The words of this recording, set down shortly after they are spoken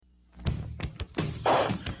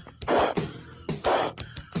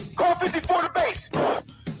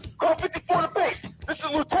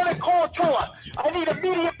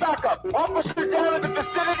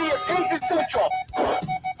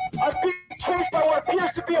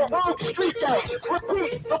be a rogue street gang.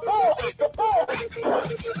 Repeat, the Baldies.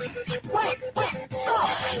 Wait,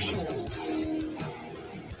 stop.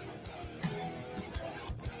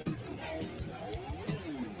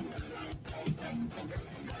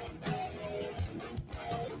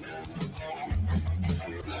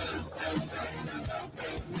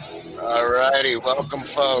 All righty. Welcome,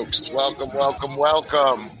 folks.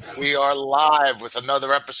 Welcome. We are live with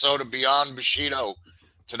another episode of Beyond Bushido.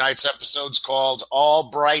 Tonight's episode's called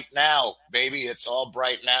Albright Now. Baby, it's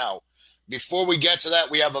Albright Now. Before we get to that,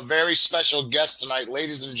 we have a very special guest tonight.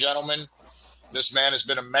 Ladies and gentlemen, this man has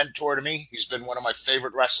been a mentor to me. He's been one of my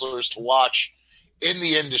favorite wrestlers to watch in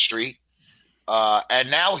the industry. And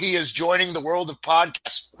now he is joining the world of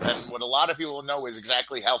podcasts. And what a lot of people know is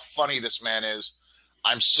exactly how funny this man is.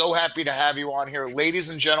 I'm so happy to have you on here. Ladies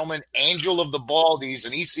and gentlemen, Angel of the Baldies,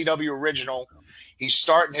 an ECW original. He's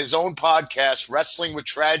starting his own podcast, Wrestling with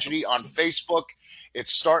Tragedy, on Facebook.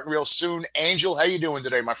 It's starting real soon. Angel, how you doing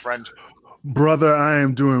today, my friend? Brother, I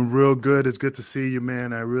am doing real good. It's good to see you,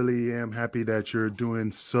 man. I really am happy that you're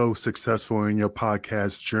doing so successful in your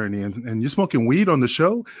podcast journey. And you're smoking weed on the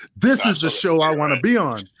show? This is the show I want to be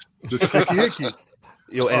on. The Sticky Icky.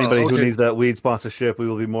 Anybody who needs that weed sponsorship, we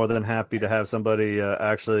will be more than happy to have somebody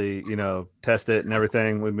actually, test it and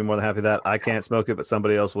everything. We'd be more than happy with that. I can't smoke it, but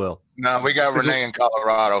somebody else will. No, we got Renee in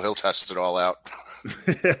Colorado. He'll test it all out.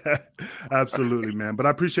 Yeah, absolutely, man. But I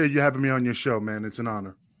appreciate you having me on your show, man. It's an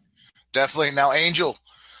honor. Definitely. Now, Angel,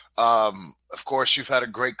 of course, you've had a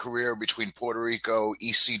great career between Puerto Rico,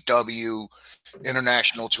 ECW,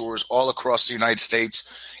 international tours all across the United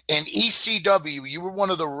States. In ECW, you were one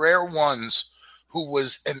of the rare ones who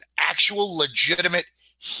was an actual legitimate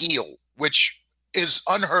heel, which is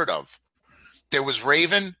unheard of. There was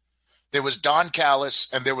Raven, there was Don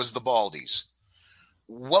Callis, and there was the Baldies.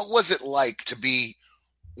 What was it like to be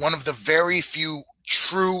one of the very few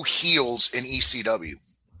true heels in ECW?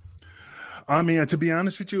 I mean, to be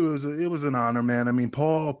honest with you, it was an honor, man. I mean,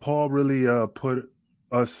 Paul really put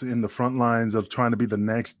us in the front lines of trying to be the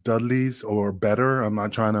next Dudleys or better. I'm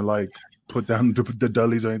not trying to put down the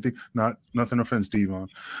Dudleys or anything. Nothing offense, Devon,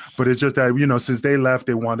 but it's just that since they left,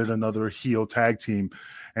 they wanted another heel tag team,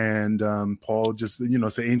 and Paul just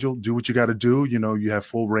said, Angel, do what you got to do. You have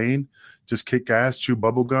full reign. Just kick ass, chew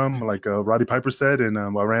bubble gum, like Roddy Piper said, and I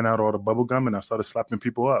ran out all the bubble gum and I started slapping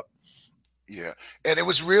people up. Yeah, and it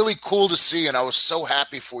was really cool to see, and I was so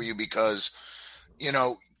happy for you because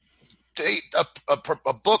a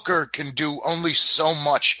booker can do only so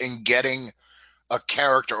much in getting a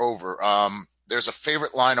character over. There's a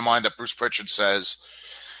favorite line of mine that Bruce Pritchard says,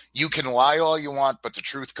 you can lie all you want, but the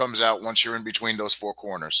truth comes out once you're in between those four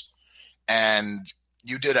corners. And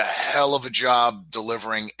you did a hell of a job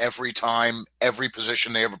delivering every time, every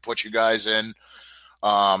position they ever put you guys in.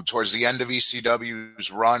 Towards the end of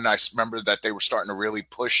ECW's run, I remember that they were starting to really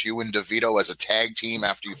push you and DeVito as a tag team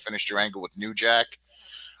after you finished your angle with New Jack.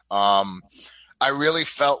 I really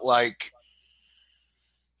felt like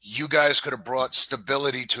you guys could have brought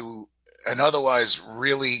stability to an otherwise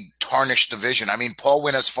really tarnished division. I mean, Paul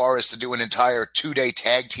went as far as to do an entire 2-day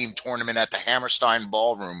tag team tournament at the Hammerstein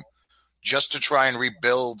Ballroom just to try and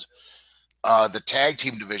rebuild the tag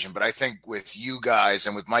team division. But I think with you guys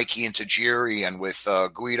and with Mikey and Tajiri and with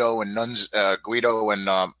Guido and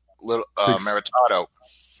Maritato,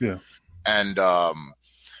 yeah,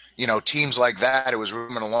 and teams like that, it was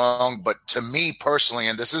moving along. But to me personally,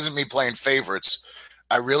 and this isn't me playing favorites,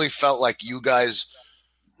 I really felt like you guys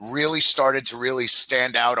really started to really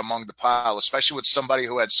stand out among the pile, especially with somebody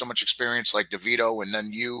who had so much experience like DeVito, and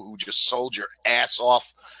then you who just sold your ass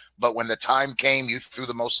off. But when the time came, you threw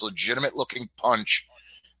the most legitimate looking punch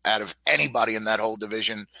out of anybody in that whole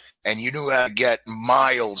division, and you knew how to get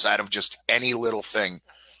miles out of just any little thing.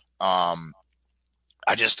 I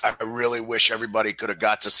really wish everybody could have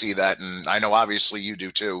got to see that. And I know obviously you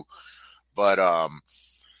do too, but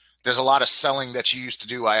there's a lot of selling that you used to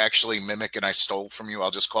do. I actually mimic and I stole from you.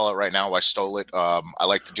 I'll just call it right now. I stole it. I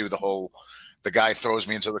like to do the guy throws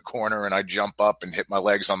me into the corner and I jump up and hit my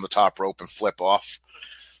legs on the top rope and flip off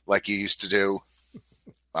like you used to do.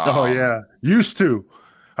 Oh yeah. Used to.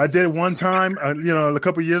 I did it one time, a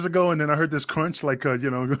couple of years ago, and then I heard this crunch, and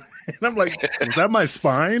I'm like, was that my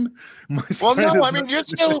spine? Well, no, I mean, you're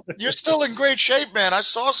still in great shape, man. I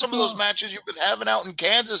saw some of those matches you've been having out in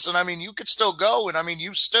Kansas, and I mean, you could still go, and I mean,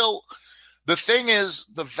 the thing is,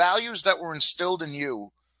 the values that were instilled in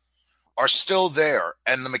you are still there,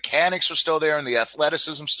 and the mechanics are still there, and the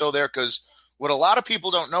athleticism still there, because what a lot of people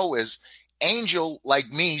don't know is Angel, like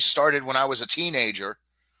me, started when I was a teenager.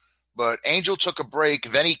 But Angel took a break,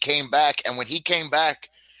 then he came back, and when he came back,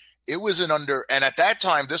 it was and at that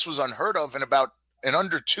time, this was unheard of, and about in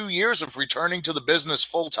under 2 years of returning to the business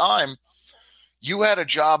full time, you had a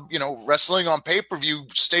job, wrestling on pay-per-view,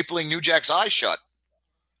 stapling New Jack's eyes shut.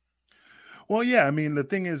 Well, yeah, I mean, the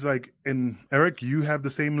thing is, like, and Eric, you have the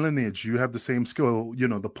same lineage, you have the same skill,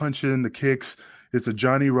 the punching, the kicks. It's a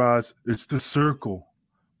Johnny Ross. It's the circle,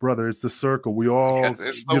 brother. It's the circle. We all,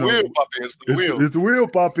 it's the wheel, puppy. It's the wheel. It's the wheel,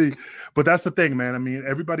 puppy. But that's the thing, man. I mean,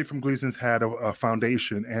 everybody from Gleason's had a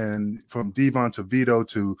foundation, and from Devon to Vito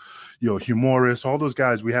to, Hugh Morris, all those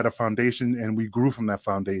guys, we had a foundation, and we grew from that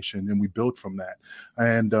foundation, and we built from that.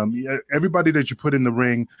 And everybody that you put in the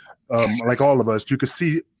ring, like all of us, you could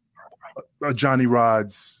see a Johnny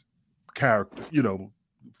Rod's character,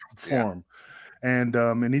 form. And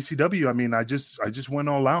in ECW, I mean, I just went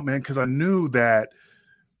all out, man, because I knew that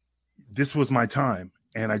this was my time,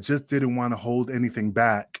 and I just didn't want to hold anything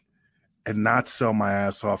back and not sell my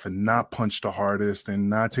ass off and not punch the hardest and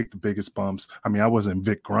not take the biggest bumps. I mean, I wasn't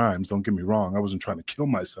Vic Grimes, don't get me wrong. I wasn't trying to kill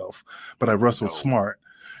myself, but I wrestled smart,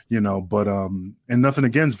 but and nothing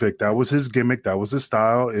against Vic. That was his gimmick. That was his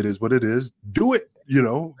style. It is what it is. Do it,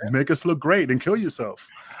 make us look great and kill yourself,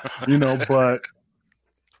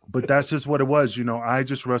 but that's just what it was. I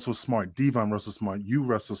just wrestle smart. Devon wrestle smart. You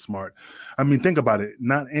wrestle smart. I mean, think about it.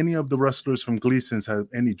 Not any of the wrestlers from Gleason's have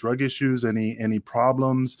any drug issues, any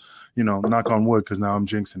problems, knock on wood, because now I'm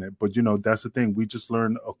jinxing it. But, that's the thing. We just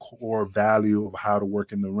learned a core value of how to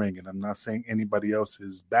work in the ring. And I'm not saying anybody else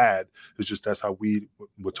is bad. It's just that's how we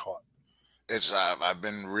were taught. I've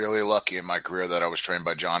been really lucky in my career that I was trained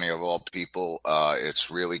by Johnny, of all people.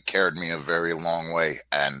 It's really carried me a very long way.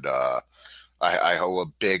 And, I owe a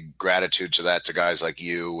big gratitude to that, to guys like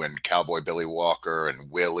you and Cowboy Billy Walker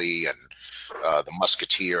and Willie and the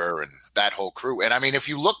Musketeer and that whole crew. And I mean, if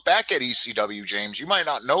you look back at ECW, James, you might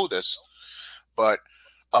not know this, but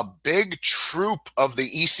a big troop of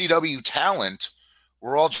the ECW talent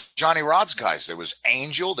were all Johnny Rod's guys. There was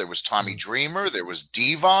Angel, there was Tommy Dreamer, there was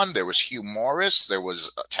Devon, there was Hugh Morris, there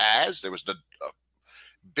was Taz, there was the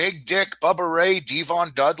Big Dick, Bubba Ray,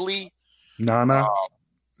 Devon Dudley, Nana.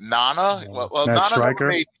 Nana, well, Matt Nana Striker.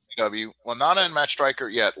 made ECW. Well, Nana and Matt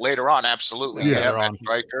Striker, later on, absolutely. Yeah, Matt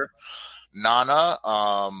Striker, Nana,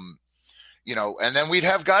 and then we'd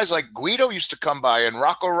have guys like Guido used to come by, and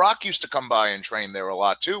Rocco Rock used to come by and train there a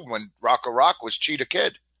lot too, when Rocco Rock was Cheetah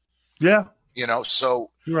Kid. Yeah. So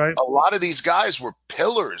right. A lot of these guys were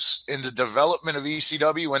pillars in the development of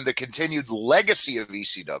ECW and the continued legacy of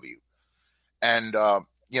ECW. And,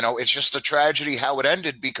 it's just a tragedy how it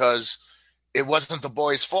ended, because it wasn't the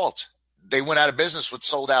boys' fault. They went out of business with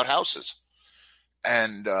sold-out houses.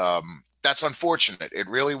 And that's unfortunate. It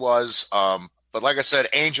really was. But like I said,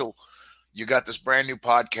 Angel, you got this brand new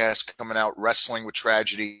podcast coming out, Wrestling with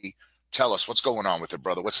Tragedy. Tell us, what's going on with it,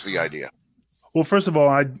 brother? What's the idea? Well, first of all,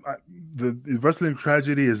 the Wrestling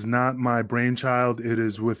Tragedy is not my brainchild. It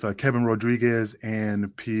is with Kevin Rodriguez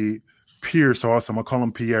and Pierce Awesome. I'll call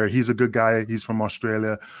him Pierre. He's a good guy. He's from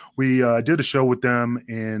Australia. We did a show with them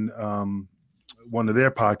in one of their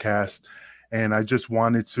podcasts, and I just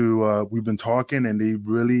wanted to we've been talking, and they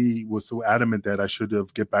really was so adamant that I should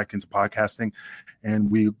get back into podcasting, and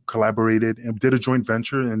we collaborated and did a joint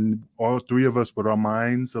venture, and all three of us, with our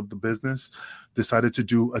minds of the business, decided to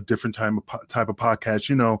do a different type of podcast.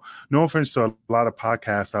 No offense to a lot of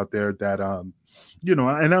podcasts out there that and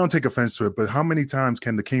I don't take offense to it, but how many times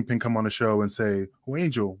can the Kingpin come on the show and say, "Oh,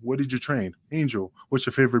 Angel, what did you train? Angel, what's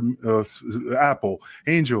your favorite apple?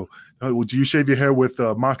 Angel, do you shave your hair with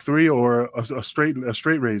Mach 3 or a straight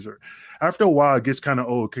razor?" After a while, it gets kind of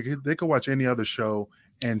old. They could watch any other show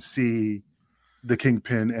and see the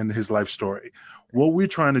Kingpin and his life story. What we're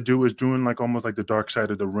trying to do is doing almost like the Dark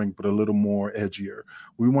Side of the Ring, but a little more edgier.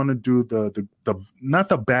 We want to do the not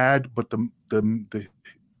the bad, but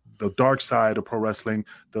the dark side of pro wrestling,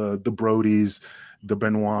 the Brodies, the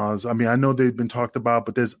Benoits. I mean, I know they've been talked about,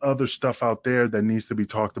 but there's other stuff out there that needs to be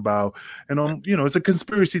talked about. And it's a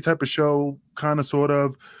conspiracy type of show, kind of, sort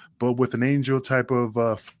of, but with an Angel type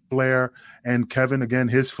of flair. And Kevin, again,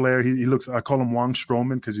 his flair. He looks. I call him Wong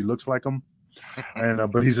Strowman because he looks like him,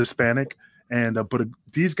 and but he's Hispanic. And but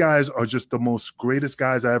these guys are just the most greatest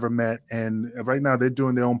guys I ever met. And right now they're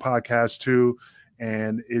doing their own podcast too,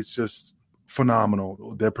 and it's just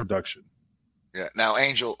phenomenal, their production. Yeah. Now,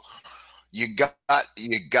 Angel, you got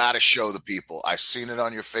to show the people. I've seen it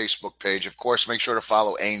on your Facebook page. Of course, make sure to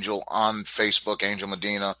follow Angel on Facebook, Angel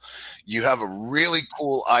Medina. You have a really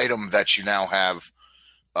cool item that you now have,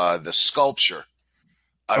 the sculpture.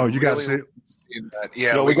 You got to see it.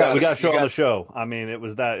 Yeah, no, we got to show on the show. I mean,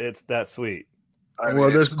 it's that sweet.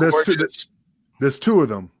 There's two of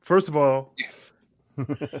them. First of all,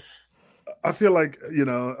 I feel like,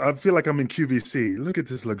 I feel like I'm in QVC. Look at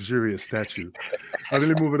this luxurious statue. I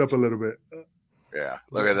really move it up a little bit. Yeah,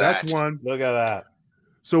 look at that. That's one. Look at that.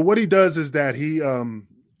 So what he does is that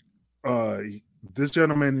this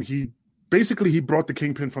gentleman, he brought the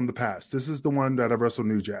Kingpin from the past. This is the one that I wrestled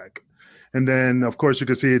New Jack. And then, of course, you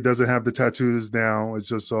can see it doesn't have the tattoos now. It's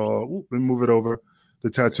just all, let me move it over. The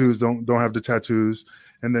tattoos don't have the tattoos.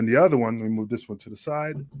 And then the other one, we move this one to the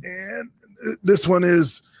side. And this one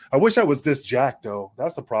is, I wish I was this Jack, though.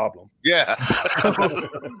 That's the problem. Yeah.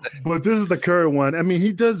 But this is the current one. I mean,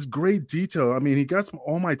 he does great detail. I mean, he got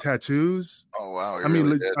all my tattoos. Oh, wow. I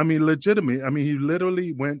mean, legitimate. I mean, he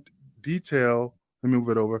literally went detail. Let me move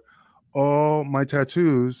it over. All my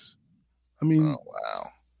tattoos. I mean, oh, wow.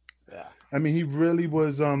 Yeah. I mean, he really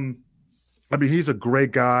was. I mean, he's a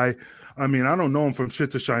great guy. I mean, I don't know him from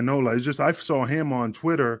shit to Shinola. It's just I saw him on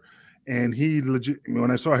Twitter, and he legit.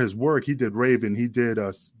 When I saw his work, he did Raven, he did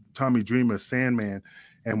Tommy Dreamer, Sandman,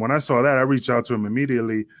 and when I saw that, I reached out to him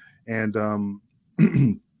immediately, and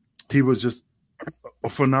he was just a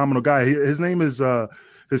phenomenal guy. His name is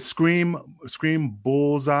his Scream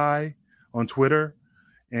Bullseye on Twitter,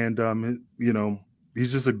 and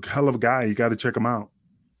he's just a hell of a guy. You got to check him out.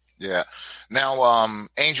 Yeah. Now,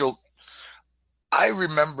 Angel, I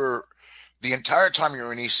remember the entire time you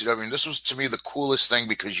were in ECW, and this was to me the coolest thing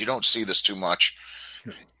because you don't see this too much.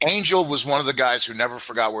 Angel was one of the guys who never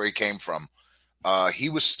forgot where he came from. He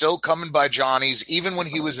was still coming by Johnny's even when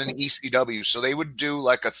he was in ECW. So they would do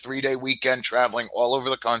like a 3-day weekend traveling all over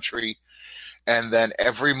the country. And then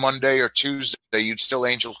every Monday or Tuesday, you would still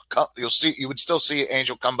see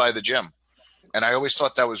Angel come by the gym. And I always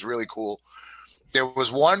thought that was really cool. There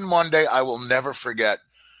was one Monday I will never forget.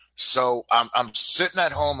 So I'm sitting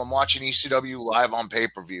at home, I'm watching ECW live on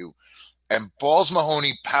pay-per-view, and Balls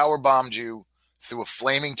Mahoney powerbombed you through a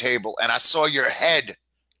flaming table, and I saw your head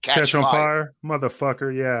catch on fire.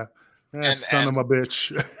 Motherfucker, yeah. That son of a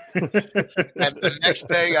bitch. And the next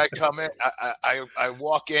day I come in, I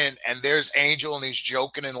walk in, and there's Angel, and he's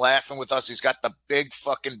joking and laughing with us. He's got the big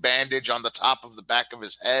fucking bandage on the top of the back of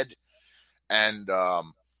his head. And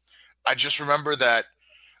I just remember that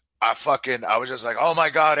I was just like, oh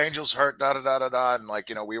my God, Angel's hurt, da da da da da.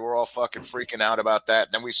 And we were all fucking freaking out about that.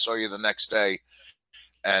 And then we saw you the next day.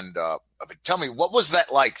 And tell me, what was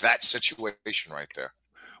that like, that situation right there?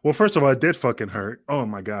 Well, first of all, it did fucking hurt. Oh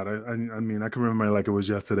my God. I mean, I can remember it like it was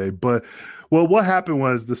yesterday. But what happened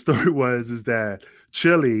was, the story is that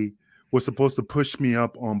Chili was supposed to push me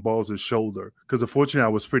up on Balls' shoulder because unfortunately I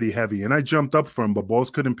was pretty heavy. And I jumped up for him, but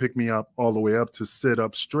Balls couldn't pick me up all the way up to sit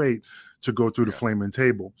up straight to go through the flaming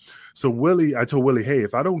table. So I told Willie, hey,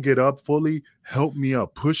 if I don't get up fully, help me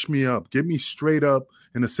up, push me up, get me straight up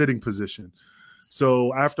in a sitting position.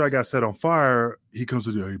 So after I got set on fire, he comes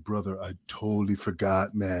to me, hey, brother, I totally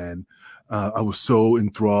forgot, man. I was so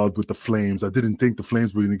enthralled with the flames. I didn't think the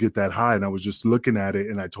flames were going to get that high, and I was just looking at it,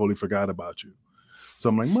 and I totally forgot about you. So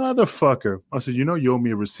I'm like, motherfucker. I said, you owe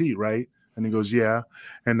me a receipt, right? And he goes, yeah.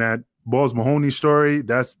 And that Balls Mahoney story,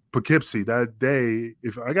 that's Poughkeepsie. That day,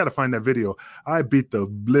 if I got to find that video, I beat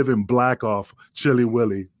the living black off Chili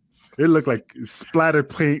Willie. It looked like splattered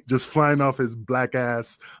paint just flying off his black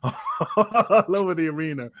ass all over the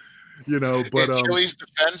arena, But in Chili's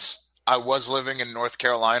defense, I was living in North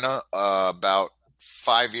Carolina about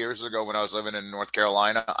 5 years ago. When I was living in North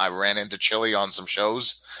Carolina, I ran into Chili on some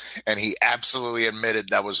shows, and he absolutely admitted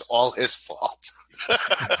that was all his fault.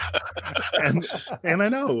 and I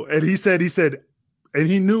know. And he said, and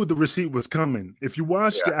he knew the receipt was coming. If you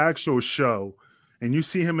watch the actual show and you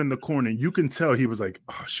see him in the corner, you can tell he was like,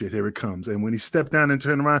 oh shit, here it comes. And when he stepped down and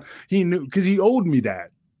turned around, he knew, because he owed me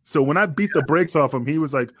that. So when I beat the brakes off him, he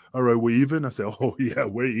was like, all right, we're even. I said, oh yeah,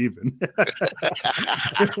 we're even.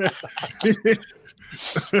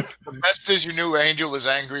 The best is you knew Angel was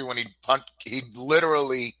angry when he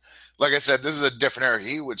literally, like I said, this is a different era.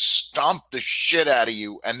 He would stomp the shit out of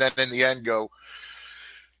you, and then in the end go,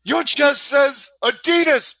 your chest says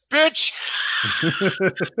Adidas, bitch.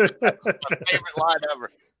 That's my favorite line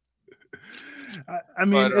ever. I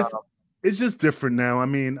mean, it's just different now. I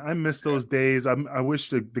mean, I miss those days. I wish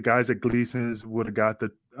the guys at Gleason's would have got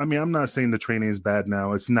I'm not saying the training is bad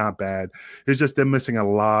now. It's not bad. It's just they're missing a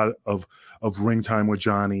lot of ring time with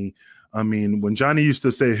Johnny. I mean, when Johnny used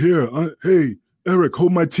to say, here, hey, Eric,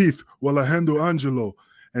 hold my teeth while I handle Angelo,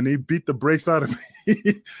 and he beat the brakes out of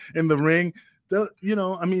me in the ring.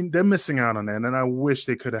 They're missing out on that, and I wish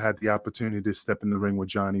they could have had the opportunity to step in the ring with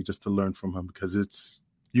Johnny just to learn from him, because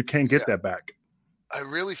you can't get that back. I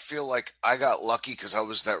really feel like I got lucky because I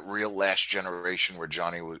was that real last generation where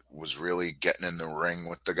Johnny was really getting in the ring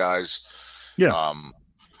with the guys. Yeah.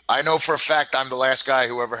 I know for a fact I'm the last guy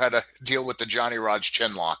who ever had to deal with the Johnny Rod's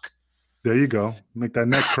chin lock. There you go. Make that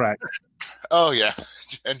neck crack. Oh, yeah.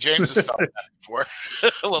 And James has felt that before.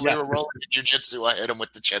 When Yes. we were rolling in jiu-jitsu, I hit him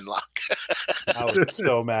with the chin lock. I was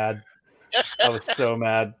so mad. I was so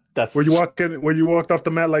mad. That's Were you walked off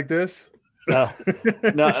the mat like this? no.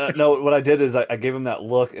 What I did is I gave him that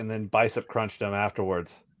look and then bicep crunched him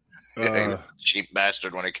afterwards. He was a cheap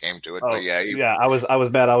bastard when it came to it. Oh, But yeah, I was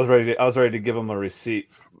mad. I was ready to give him a receipt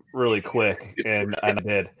really quick, and I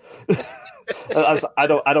did. I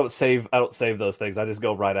don't save those things. I just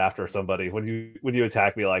go right after somebody. When you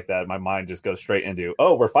attack me like that, my mind just goes straight into,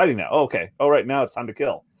 oh, we're fighting now. Oh, okay. Oh, right now it's time to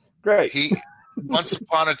kill. Great. He once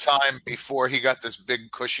upon a time, before he got this big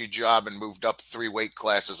cushy job and moved up 3 weight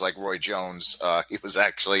classes like Roy Jones, he was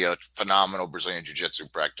actually a phenomenal Brazilian Jiu-Jitsu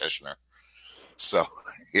practitioner. So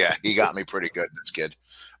yeah, he got me pretty good, this kid.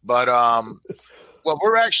 But what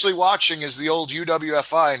we're actually watching is the old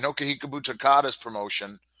UWFI Nokahikabu Takada's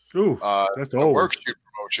promotion. Ooh, that's the old. work shoot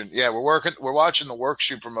promotion. Yeah, we're watching the work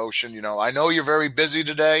shoot promotion. You know, I know you're very busy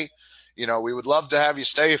today. You know, we would love to have you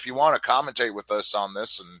stay if you want to commentate with us on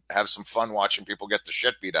this and have some fun watching people get the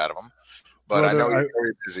shit beat out of them. But I know you're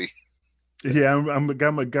very busy. Yeah, I'm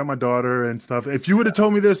got my daughter and stuff. If you would have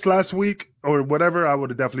told me this last week or whatever, I would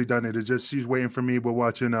have definitely done it. It's just she's waiting for me. We're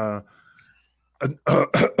watching Onward,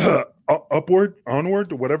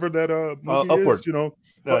 whatever that movie Upward. is. You know,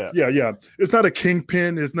 Yeah. It's not a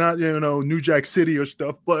Kingpin. It's not New Jack City or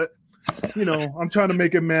stuff. But I'm trying to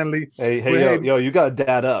make it manly. Hey, you got to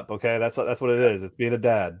dad up. Okay, that's what it is. It's being a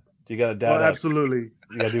dad. You got to dad up. Absolutely.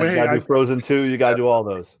 You got to do Frozen 2. You got to do all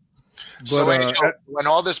those. So, Angel, when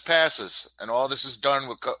all this passes and all this is done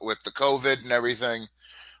with the COVID and everything,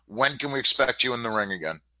 when can we expect you in the ring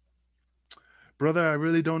again? Brother, I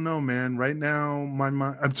really don't know, man. Right now,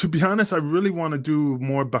 to be honest, I really want to do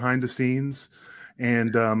more behind the scenes.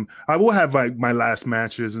 And I will have like my last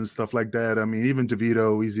matches and stuff like that. I mean, even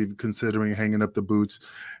DeVito, he's even considering hanging up the boots.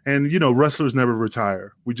 And, wrestlers never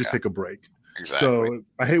retire. We just take a break. Exactly. So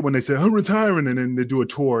I hate when they say, I'm retiring, and then they do a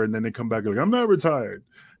tour, and then they come back like, I'm not retired.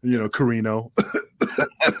 Carino.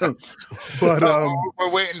 But we're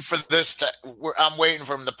waiting for this I'm waiting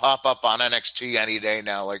for him to pop up on NXT any day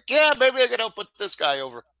now. Like, yeah, maybe I could help put this guy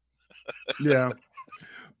over. Yeah.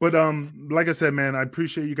 But like I said, man, I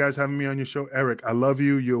appreciate you guys having me on your show. Eric, I love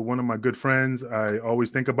you. You're one of my good friends. I always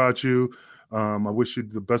think about you. I wish you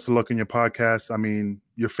the best of luck in your podcast. I mean,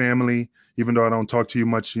 your family, even though I don't talk to you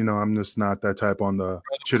much, I'm just not that type on the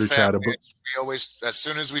chitter chatter. But we always, as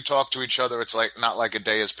soon as we talk to each other, it's like not like a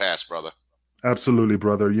day has passed, brother. Absolutely,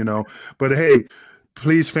 brother. But hey,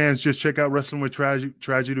 please, fans, just check out Wrestling with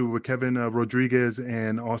Tragedy with Kevin Rodriguez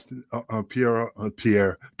and Austin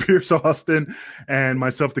Pierce Austin and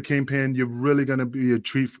myself, the Kingpin. You're really gonna be a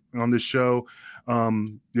treat on this show.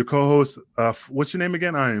 Your co-host, what's your name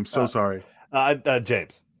again? I am so sorry.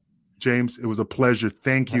 James. James, it was a pleasure.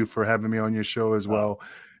 Thank you for having me on your show as well.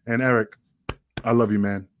 And Eric, I love you,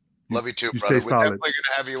 man. Love you too, you brother. We're stay solid. definitely going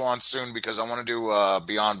to have you on soon because I want to do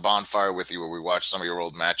Beyond Bonfire with you where we watch some of your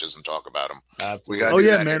old matches and talk about them.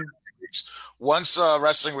 Absolutely. Man. Once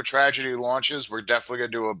Wrestling with Tragedy launches, we're definitely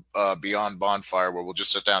going to do a Beyond Bonfire where we'll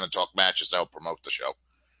just sit down and talk matches to help promote the show.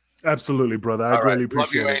 Absolutely, brother. I really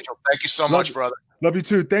appreciate it. Love you, Angel. Thank you so much, brother. Love you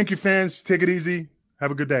too. Thank you, fans. Take it easy. Have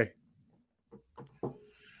a good day.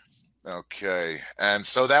 Okay. And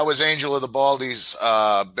so that was Angel of the Baldies,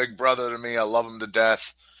 big brother to me. I love him to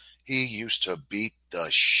death. He used to beat the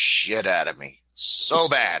shit out of me so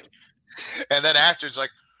bad. And then after, it's like,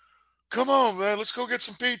 come on, man, let's go get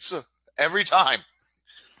some pizza every time.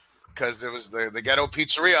 Because there was the ghetto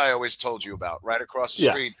pizzeria I always told you about right across the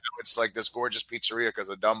street. It's like this gorgeous pizzeria because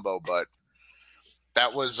of Dumbo. But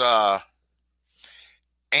that was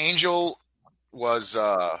Angel was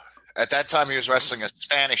at that time he was wrestling a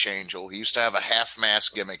Spanish Angel. He used to have a half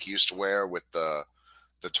mask gimmick he used to wear with the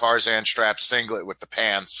Tarzan strap singlet with the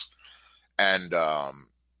pants. And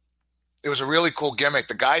it was a really cool gimmick.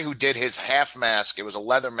 The guy who did his half mask, it was a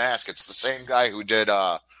leather mask. It's the same guy who did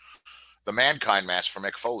the Mankind mask for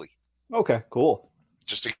Mick Foley. Okay, cool.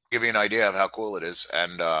 Just to give you an idea of how cool it is.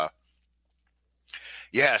 And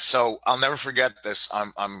so I'll never forget this.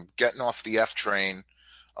 I'm getting off the F train.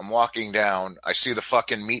 I'm walking down. I see the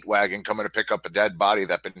fucking meat wagon coming to pick up a dead body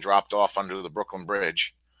that had been dropped off under the Brooklyn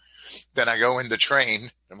Bridge. Then I go in the train.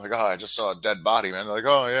 I'm like, oh, I just saw a dead body, man. They're like,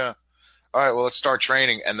 oh, yeah. All right, well, let's start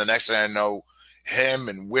training. And the next thing I know, him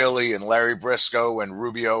and Willie and Larry Briscoe and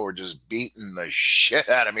Rubio are just beating the shit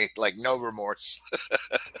out of me, like no remorse.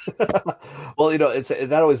 Well, it's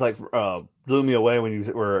that always like blew me away when you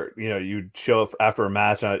were, you'd show up after a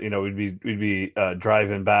match. We'd be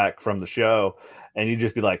driving back from the show, and you'd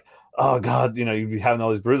just be like, oh God, you'd be having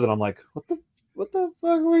all these bruises. And I'm like, what the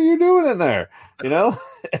fuck were you doing in there? And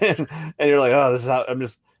you're like, oh, this is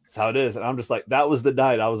how it is. And I'm just like, that was the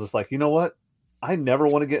night I was just like, you know what? I never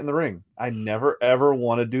want to get in the ring. I never, ever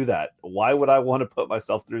want to do that. Why would I want to put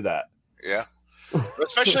myself through that? Yeah.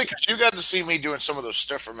 Especially because you got to see me doing some of those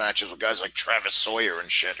stiffer matches with guys like Travis Sawyer and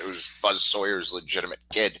shit, who's Buzz Sawyer's legitimate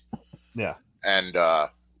kid. Yeah. And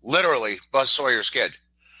literally Buzz Sawyer's kid.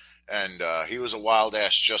 And he was a wild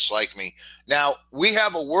ass just like me. Now, we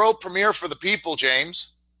have a world premiere for the people,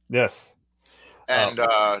 James. Yes. And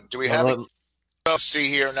do we have it? See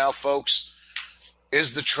here now, folks,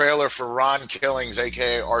 is the trailer for Ron Killings,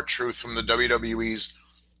 a.k.a. R-Truth, from the WWE's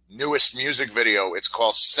newest music video. It's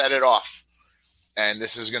called Set It Off. And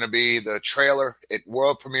this is going to be the trailer. It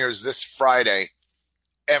world premieres this Friday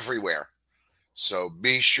everywhere. So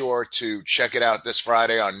be sure to check it out this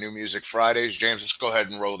Friday on New Music Fridays. James, let's go ahead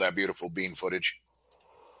and roll that beautiful bean footage.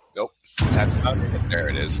 Nope. That's not it. There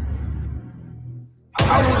it is.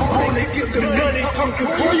 I was born to give the money talking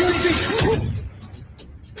for you.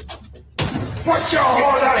 Watch your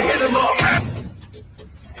heart, I hit him up.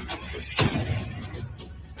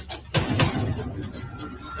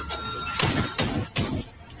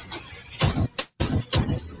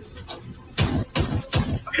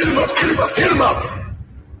 Hit him up, hit him up, hit him up.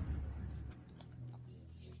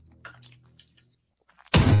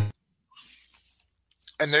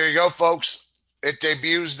 And there you go, folks. It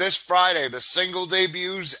debuts this Friday. The single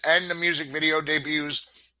debuts and the music video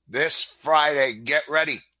debuts this Friday. Get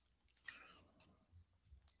ready.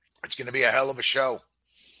 It's going to be a hell of a show.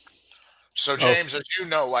 So, James, as you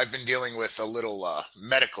know, I've been dealing with a little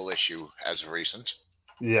medical issue as of recent.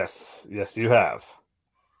 Yes, you have.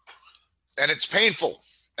 And it's painful,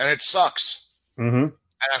 and it sucks. Mm-hmm. And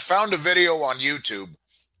I found a video on YouTube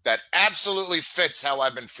that absolutely fits how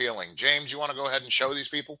I've been feeling. James, you want to go ahead and show these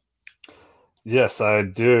people? Yes, I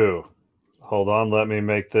do. Hold on, let me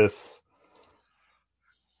make this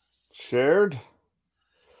shared.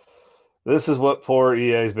 This is what poor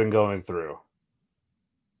EA's been going through.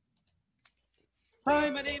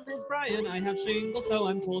 Hi, my name is Brian. I have shingles, so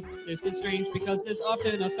I'm told. This is strange because this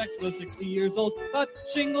often affects those 60 years old. But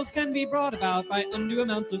shingles can be brought about by undue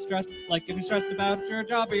amounts of stress, like if you're stressed about your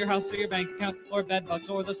job or your house or your bank account, or bed bugs,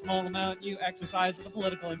 or the small amount you exercise, or the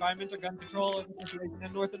political environment, or gun control, or the situation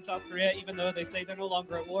in North and South Korea, even though they say they're no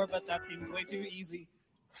longer at war, but that seems way too easy.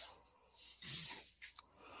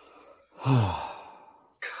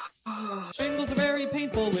 Shingles are very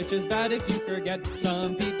painful, which is bad if you forget.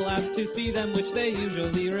 Some people ask to see them, which they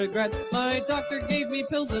usually regret. My doctor gave me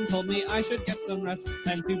pills and told me I should get some rest,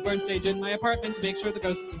 and to burn sage in my apartment to make sure the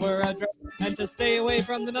ghosts were addressed, and to stay away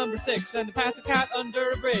from the number 6, and to pass a cat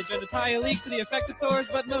under a bridge, and to tie a leak to the affected sores,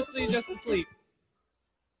 but mostly just to sleep.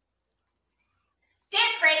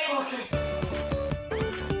 Dance break. Okay.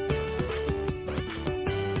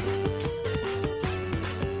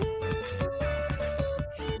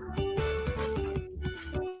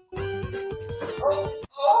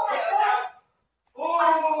 Oh my God!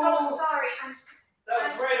 I'm so sorry. That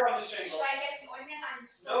was right on the shingle. Should I get the ointment? I'm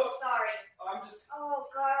so sorry. Oh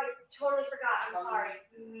God, I totally forgot. I'm sorry.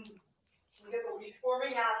 Can you get the leak for me?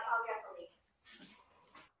 Yeah, I'll get the leak.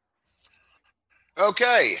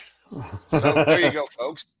 Okay. So there you go,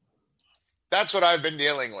 folks. That's what I've been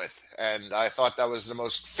dealing with. And I thought that was the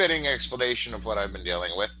most fitting explanation of what I've been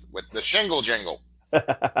dealing with the shingle jingle.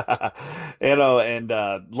 And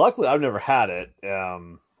luckily I've never had it.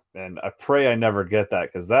 And I pray I never get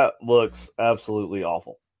that because that looks absolutely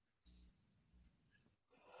awful.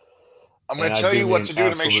 I'm going to tell you what to do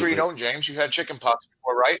to make sure you don't, James. You had chicken pox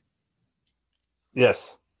before, right?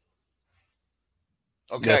 Yes.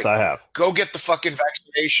 Okay. Yes, I have. Go get the fucking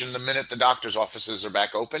vaccination the minute the doctor's offices are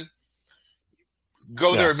back open.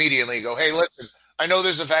 Go there immediately. Go, hey, listen, I know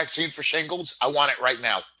there's a vaccine for shingles. I want it right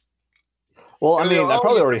now. Well, I mean, I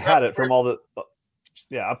probably already had it from all the.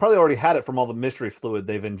 Yeah, I probably already had it from all the mystery fluid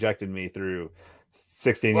they've injected me through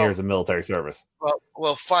 16 years of military service.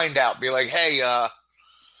 Well, find out. Be like, hey,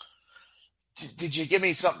 did you give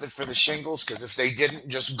me something for the shingles? Because if they didn't,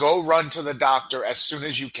 just go run to the doctor as soon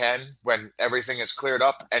as you can when everything is cleared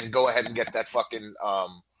up and go ahead and get that fucking.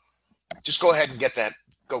 Just go ahead and get that.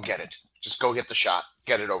 Go get it. Just go get the shot.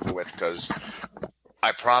 Get it over with. Because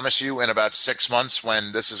I promise you, in about 6 months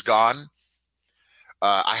when this is gone.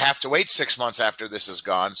 I have to wait 6 months after this is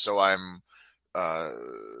gone, so I'm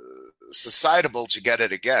susceptible to get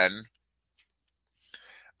it again.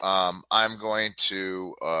 I'm going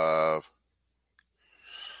to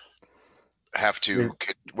have to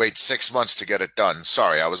wait 6 months to get it done.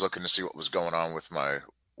 Sorry, I was looking to see what was going on with my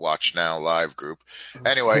Watch Now live group.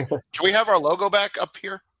 Anyway, can we have our logo back up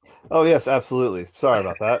here? Oh yes, absolutely. Sorry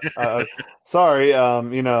about that. Sorry.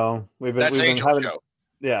 We've been Angel having. Show.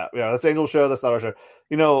 Yeah, that's Angel Show. That's not our show.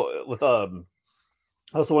 With I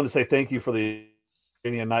also wanted to say thank you for the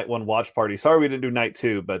night 1 watch party. Sorry we didn't do night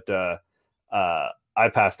 2, but I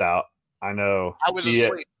passed out. I know. I was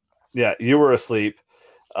asleep. Yeah, you were asleep.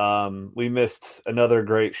 We missed another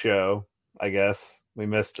great show. I guess we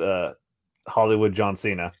missed Hollywood John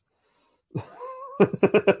Cena.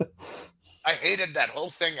 I hated that whole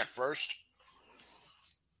thing at first,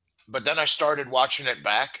 but then I started watching it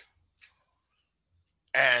back,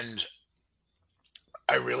 and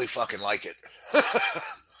I really fucking like it.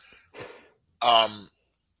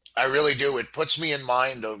 I really do. It puts me in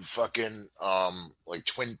mind of fucking like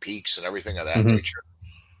Twin Peaks and everything of that nature.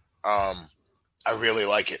 I really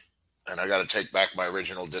like it, and I got to take back my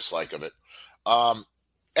original dislike of it.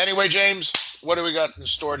 Anyway, James, what do we got in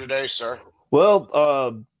store today, sir?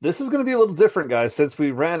 Well, this is going to be a little different, guys. Since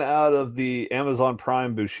we ran out of the Amazon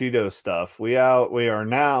Prime Bushido stuff, we are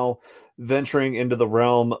now venturing into the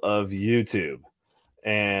realm of YouTube,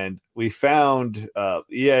 and we found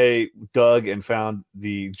EA dug and found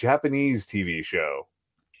the Japanese TV show,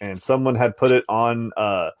 and someone had put it on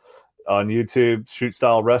YouTube, Shoot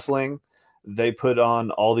Style Wrestling. They put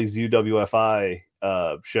on all these UWFI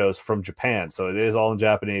shows from Japan, so it is all in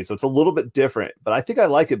Japanese, so it's a little bit different, but I think I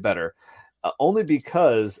like it better. Only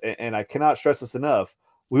because, and I cannot stress this enough,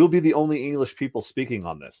 we'll be the only English people speaking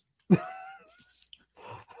on this. And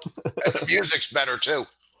the music's better too.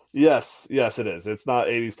 Yes, it is. It's not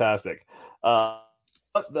 80s-tastic.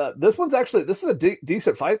 This is a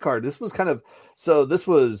decent fight card. This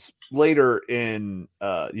was later in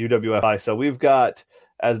UWFI. So we've got,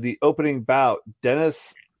 as the opening bout,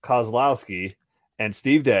 Dennis Kozlowski and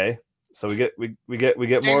Steve Day. So we get more.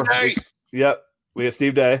 We get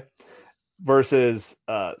Steve Day versus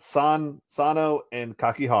Sano and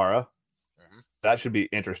Kakihara. That should be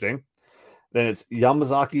interesting. Then it's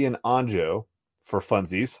Yamazaki and Anjo for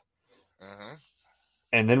funsies.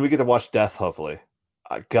 And then we get to watch Death, hopefully.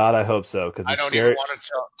 God, I hope so. Because I don't even want to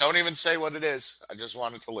tell. Don't even say what it is. I just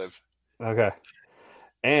want it to live. Okay.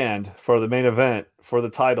 And for the main event, for the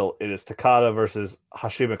title, it is Takada versus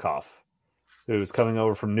Hashimikov, who's coming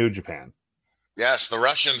over from New Japan. Yes, the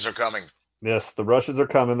Russians are coming. Yes, the Russians are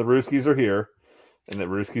coming. The Ruskies are here, and the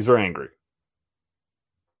Ruskies are angry.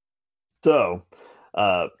 So,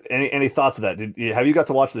 any thoughts of that? Have you got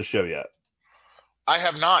to watch this show yet? I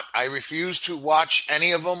have not. I refuse to watch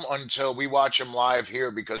any of them until we watch them live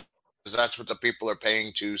here because that's what the people are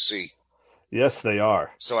paying to see. Yes, they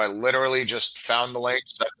are. So I literally just found the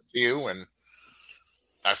links, sent them to you, and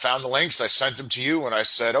I found the links. I sent them to you, and I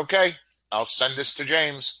said, "Okay, I'll send this to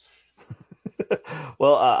James."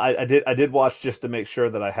 Well, I did watch just to make sure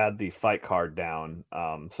that I had the fight card down.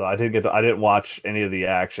 So I didn't watch any of the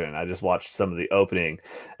action. I just watched some of the opening,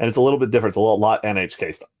 and it's a little bit different. It's a lot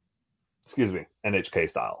NHK style. Excuse me, NHK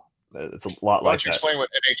style. It's a lot like that. Why don't you explain what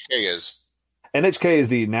NHK is? NHK is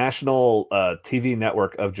the national TV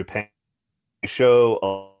network of Japan. They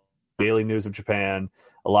show daily news of Japan,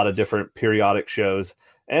 a lot of different periodic shows,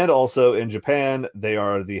 and also in Japan, they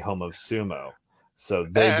are the home of sumo. So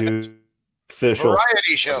they do official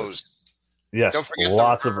variety shows. Yes, don't forget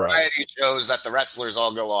lots the of variety shows that the wrestlers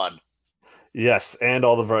all go on. Yes, and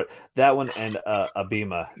all the that one and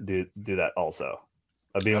Abima do that also.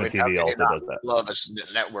 Abima TV also does that. Love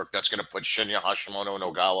a network that's going to put Shinya Hashimoto and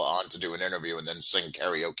Ogawa on to do an interview and then sing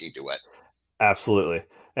karaoke duet. Absolutely.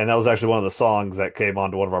 And that was actually one of the songs that came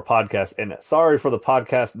onto one of our podcasts. And sorry for the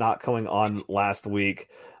podcast not coming on last week.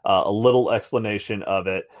 A little explanation of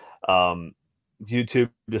it. YouTube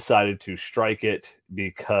decided to strike it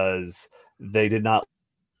because they did not.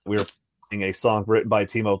 We were playing a song written by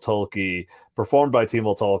Timo Tolkki, performed by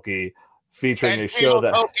Timo Tolkki, featuring a show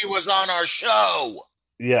that Tolkki was on our show.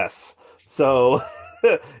 Yes, so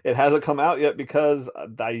it hasn't come out yet because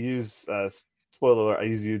I use spoiler alert. I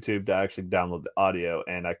use YouTube to actually download the audio,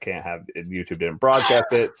 and I can't have it. YouTube didn't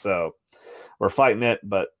broadcast it, so we're fighting it.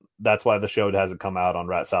 But that's why the show hasn't come out on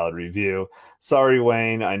Rat Salad Review. Sorry,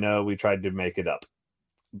 Wayne. I know we tried to make it up,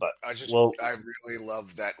 but I really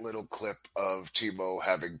love that little clip of Timo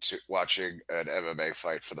watching an MMA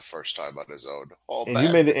fight for the first time on his own. You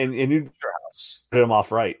made it, and you put him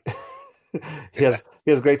off right. he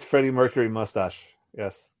has great Freddie Mercury mustache.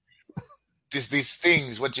 Yes. These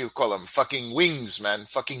things, what do you call them? Fucking wings, man.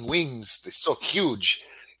 Fucking wings. They're so huge.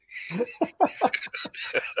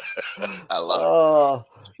 I love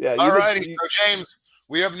it. Yeah. All righty. So James,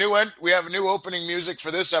 we have new opening music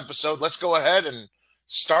for this episode. Let's go ahead and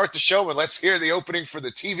start the show, and let's hear the opening for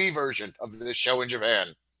the TV version of this show in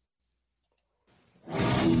Japan.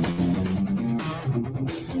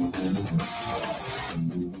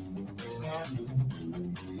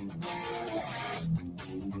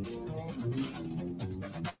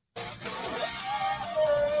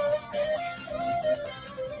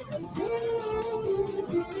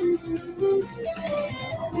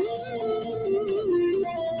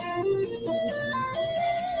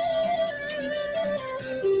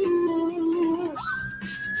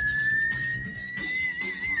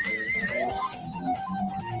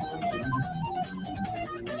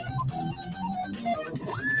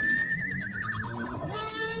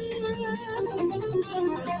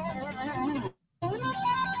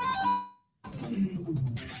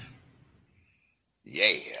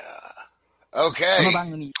 Yeah.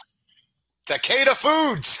 Okay. Takeda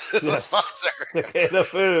Foods is a Yes. sponsor. Takeda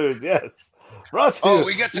Foods, yes. Brought to you. Oh,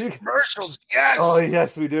 we get the commercials. Yes. Oh,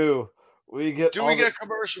 yes, we do. We get. Do we get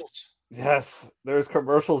commercials? Yes, there's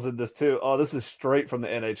commercials in this too. Oh, this is straight from the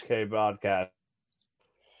NHK podcast.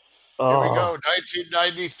 Here we go.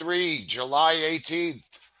 1993, July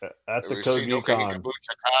 18th. At the We see Kogi-Con.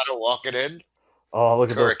 Takada walking in. Oh, look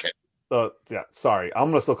at Hurricane. those. Yeah, sorry. I'm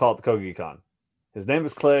gonna still call it the Kogi-Con. His name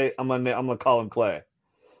is Clay. I'm gonna call him Clay.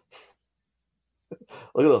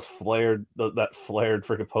 Look at those that flared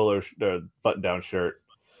freaking polo button-down shirt.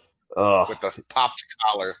 Oh, With the popped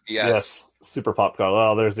collar. Yes. super pop collar.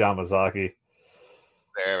 Oh, there's Yamazaki.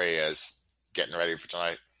 There he is. Getting ready for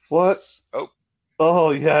tonight. What?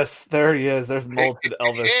 Oh, yes, there he is. There's molted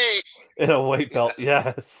Elvis Hey, in a weight belt.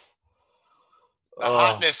 Yes. the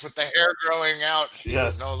hotness with the hair growing out. He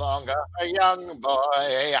Yes. is no longer a young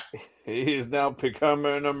boy. He is now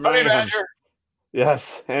becoming a man. Honey Badger.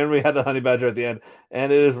 Yes, and we had the honey badger at the end,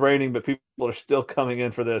 and it is raining, but people are still coming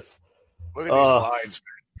in for this. Look at these lines,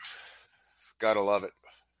 man. Gotta love it.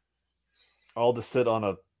 All to sit on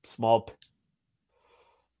a small.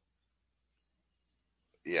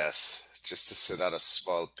 Yes, just to sit on a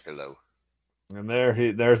small pillow. And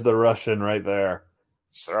there's the Russian right there.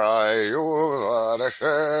 Soyuz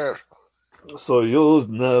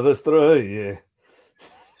Novostroye.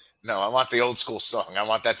 No, I want the old school song. I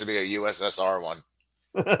want that to be a USSR one.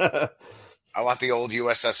 I want the old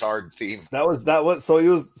USSR theme. That was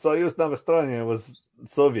Soyuz Novostroye was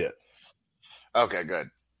Soviet. Okay,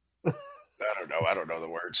 good. I don't know the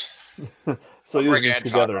words. Soyuz Bring means Anton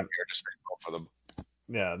together. up here to sing both of them.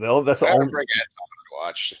 Yeah, that's the I gotta only. bring Anton to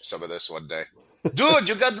watch some of this one day. Dude,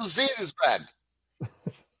 you got to see this band.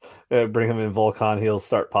 Bring him in Volcon, he'll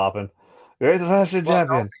start popping. Great Russian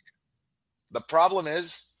champion. The problem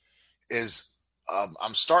is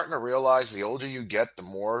I'm starting to realize the older you get, the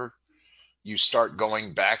more you start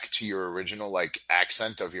going back to your original like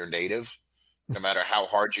accent of your native, no matter how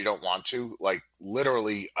hard you don't want to. Like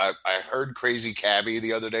literally, I heard Crazy Cabby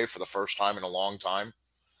the other day for the first time in a long time.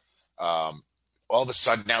 All of a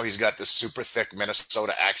sudden now he's got this super thick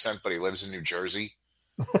Minnesota accent, but he lives in New Jersey.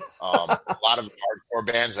 A lot of hardcore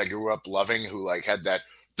bands I grew up loving who like had that,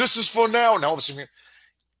 this is for now. And all of a sudden,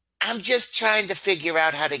 I'm just trying to figure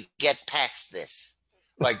out how to get past this.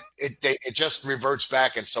 Like it just reverts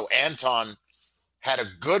back. And so Anton had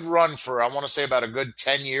a good run for, I want to say about a good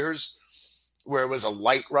 10 years where it was a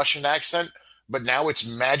light Russian accent, but now it's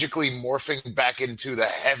magically morphing back into the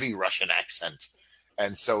heavy Russian accent.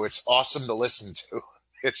 And so it's awesome to listen to.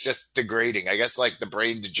 It's just degrading. I guess like the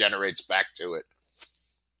brain degenerates back to it.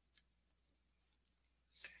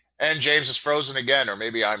 And James is frozen again, or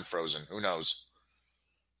maybe I'm frozen. Who knows?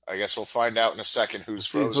 I guess we'll find out in a second who's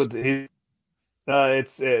frozen.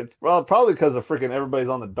 It's probably because of freaking everybody's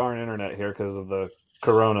on the darn internet here because of the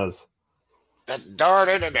coronas. That darn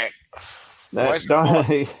internet.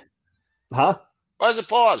 Huh? Why is it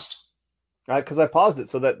paused? Because I paused it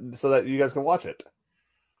so that you guys can watch it.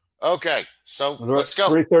 Okay, so let's go.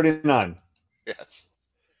 3:39. Yes,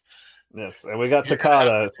 and we got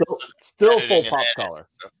Takada still full pop it, collar.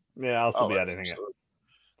 so. Yeah, I'll still be editing it.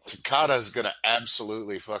 Takada's gonna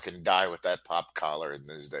absolutely fucking die with that pop collar in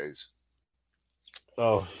these days.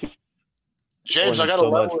 Oh, James, I got to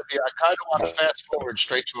level with you. I kind of want to fast forward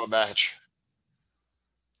straight to a match.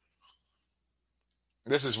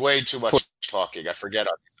 This is way too much talking. I forget.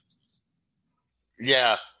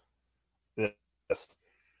 Yeah. Yes.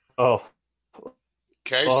 Oh.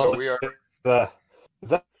 Okay, so we are. Is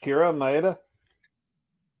that Kira Maeda?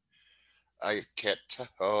 I can't.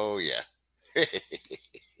 Oh yeah. Of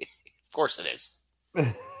course it is.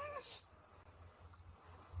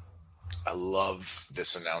 I love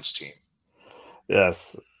this announce team.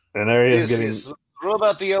 Yes, and there he is getting. Yes. What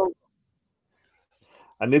about the old?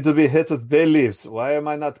 I need to be hit with bay leaves. Why am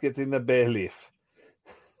I not getting the bay leaf?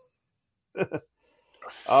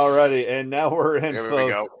 Alrighty, and now we're in. Here we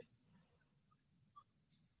go.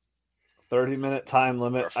 30-minute time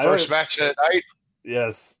limit. Our first match of the night.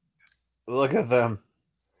 Yes. Look at them.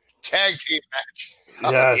 Tag team match.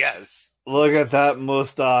 Yes. Oh, yes. Look at that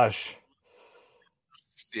mustache.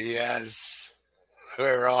 Yes.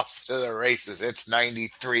 We're off to the races. It's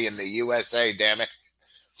 93 in the USA, damn it.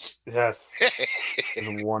 Yes.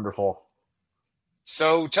 It's wonderful.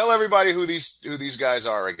 So tell everybody who these guys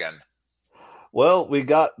are again. Well, we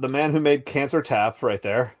got the man who made Cancer Tap right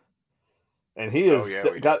there. And he is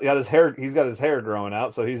got his hair. He's got his hair growing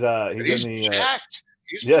out, so he's in the jacked.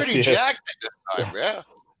 He's yes, pretty jacked at this time. Yeah.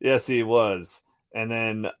 Yes, he was. And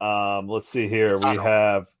then let's see here.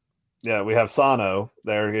 Sano. We have Sano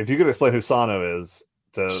there. If you could explain who Sano is,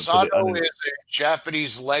 Sato is a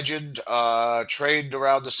Japanese legend, trained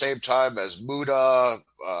around the same time as Muda,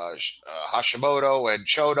 Hashimoto, and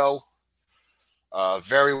Chono.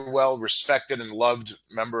 Very well respected and loved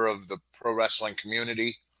member of the pro wrestling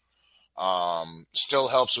community. Still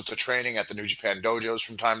helps with the training at the New Japan dojos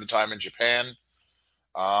from time to time in Japan.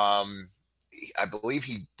 I believe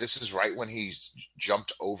this is right when he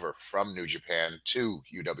jumped over from New Japan to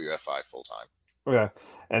UWFI full time. Okay.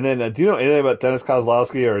 And then, do you know anything about Dennis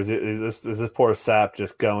Kozlowski, or is this poor sap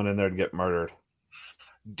just going in there to get murdered?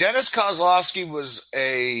 Dennis Kozlowski was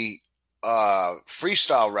a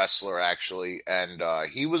freestyle wrestler, actually, and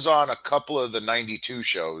he was on a couple of the 92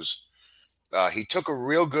 shows. He took a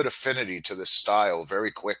real good affinity to this style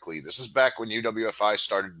very quickly. This is back when UWFI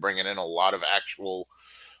started bringing in a lot of actual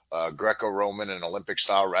Greco-Roman and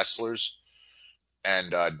Olympic-style wrestlers.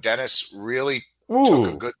 And Dennis really took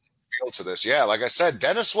a good feel to this. Yeah, like I said,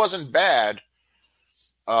 Dennis wasn't bad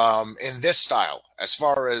in this style. As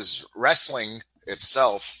far as wrestling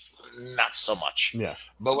itself, not so much. Yeah.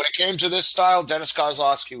 But when it came to this style, Dennis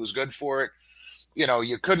Kozlowski was good for it. You know,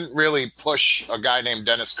 you couldn't really push a guy named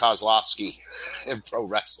Dennis Kozlowski in pro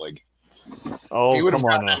wrestling. Oh, he would have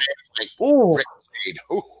come on got now. Rick Wade.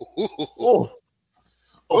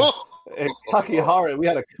 And Kakihara, we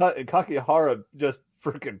had a cut, and Kakihara just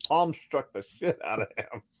freaking palm struck the shit out of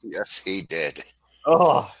him. Yes, he did.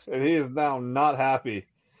 Oh, and he is now not happy.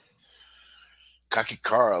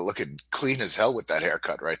 Kakihara looking clean as hell with that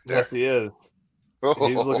haircut right there. Yes, he is.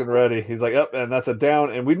 He's looking ready. He's like, up, and that's a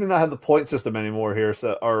down. And we do not have the point system anymore here.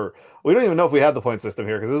 Or we don't even know if we have the point system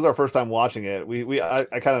here because this is our first time watching it.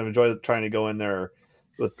 I kind of enjoy trying to go in there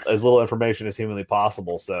with as little information as humanly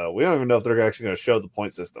possible. So we don't even know if they're actually going to show the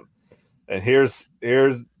point system. And here's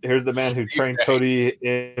the man who trained Cody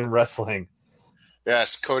in wrestling.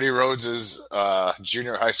 Yes, Cody Rhodes'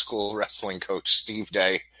 junior high school wrestling coach, Steve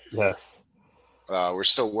Day. Yes. We're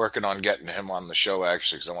still working on getting him on the show,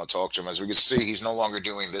 actually, because I want to talk to him. As we can see, he's no longer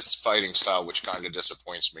doing this fighting style, which kind of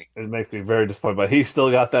disappoints me. It makes me very disappointed, but he's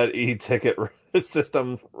still got that e-ticket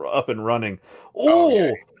system up and running.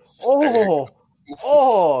 Oh,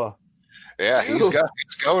 yeah, he's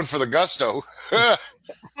going for the gusto.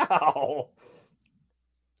 Ow.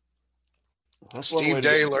 Steve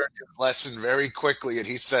Day learned his lesson very quickly, and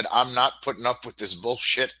he said, "I'm not putting up with this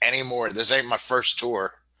bullshit anymore. This ain't my first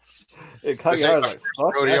tour. This ain't my first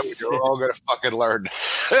rodeo. You're all gonna fucking learn."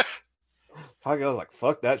 Kage was like,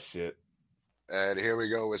 "Fuck that shit." And here we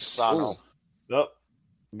go with Sano. Nope,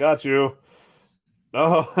 got you.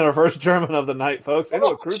 No, our first German of the night, folks. Into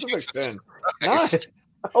a crucifix pin. Nice.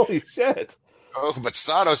 Holy shit. Oh, but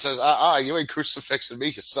Sano says, you ain't crucifixing me,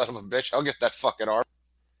 you son of a bitch. I'll get that fucking arm.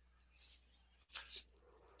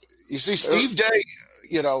 You see, Steve Day,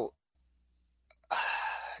 you know,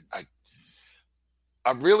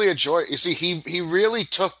 I really enjoy. You see, he really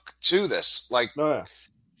took to this, like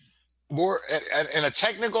more in a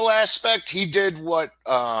technical aspect. He did what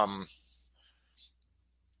our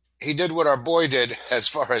boy did as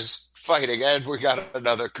far as fighting, and we got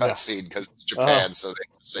another cutscene because it's Japan, so they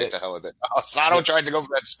say to hell with it. Oh, Sano tried to go for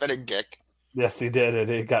that spinning kick. Yes, he did, and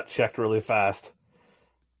he got checked really fast.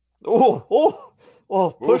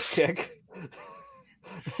 Push kick.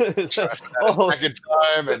 Second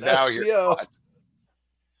time, and now you're caught.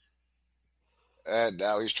 And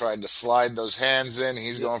now he's trying to slide those hands in.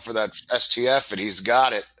 He's going for that STF, and he's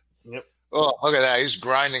got it. Yep. Oh, look at that. He's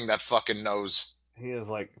grinding that fucking nose. He is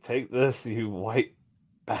like, take this, you white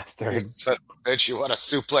bastard. Son of a bitch, you want to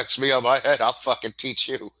suplex me on my head? I'll fucking teach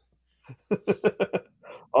you.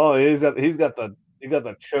 Oh, he's got the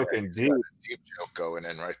choking deep joke going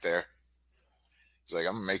in right there. He's like,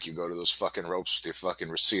 I'm gonna make you go to those fucking ropes with your fucking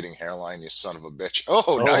receding hairline, you son of a bitch.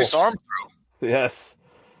 Oh, nice arm throw. Yes.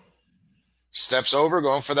 Steps over,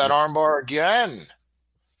 going for that armbar again.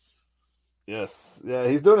 Yes. Yeah,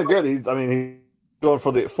 he's doing it good. He's going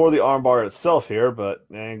for the armbar itself here, but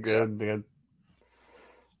good.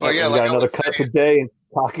 But yeah, we got another cut today in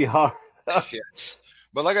Kakihara. Yes.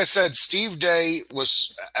 But like I said, Steve Day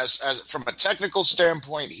was, as from a technical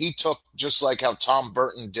standpoint, he took just like how Tom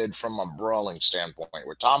Burton did from a brawling standpoint,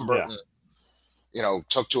 where Tom Burton,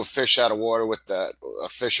 took to a fish out of water with that, a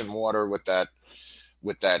fish in water with that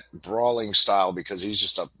brawling style, because he's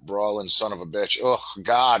just a brawling son of a bitch. Oh,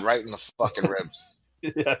 God, right in the fucking ribs.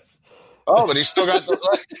 Yes. Oh, but he's still got those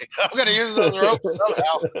legs. I'm going to use those ropes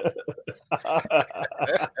somehow.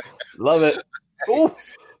 Love it. Ooh.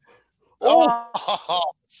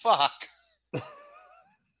 Oh, fuck.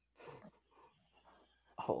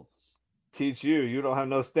 I'll teach you. You don't have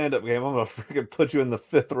no stand-up game. I'm going to freaking put you in the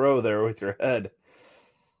fifth row there with your head.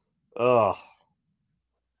 Oh.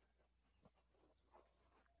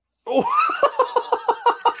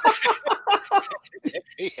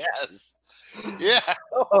 Yes. Yeah.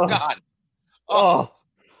 Oh, God. oh,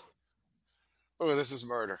 Oh, this is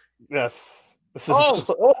murder. yes. This is.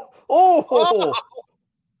 Oh! Oh,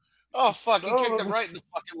 Oh, fuck. He Son kicked of him a- right in the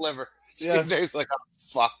fucking liver. Yes. Steve Dave's like, oh,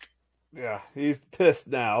 fuck. yeah. He's pissed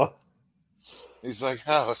now. He's like,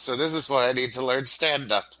 oh, so this is why I need to learn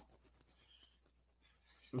stand-up.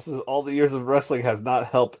 This is all the years of wrestling has not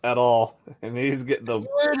helped at all, and he's getting Is the. he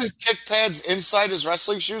wearing his kick pads inside his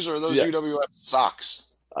wrestling shoes, or are those Yeah. UWF socks?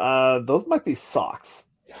 Those might be socks.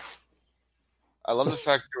 I love the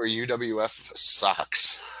fact they were UWF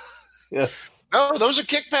socks. Yes. No, those are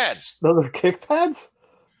kick pads. Those are kick pads?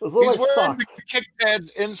 Those look He's like wearing socks. the kick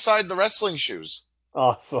pads inside the wrestling shoes.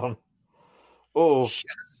 Awesome. Oh.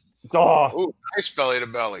 Yes. Oh. Ooh, nice belly to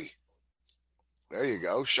belly. There you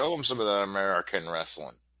go. Show him some of that American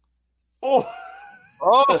wrestling. Oh.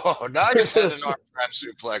 Oh, nice head and arm trap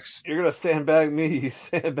suplex. You're going to sandbag me, you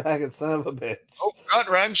sandbagging son of a bitch. Oh, gut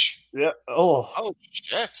wrench. Yep. Oh. Oh,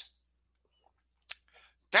 shit.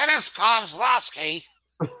 Dennis Kozlowski.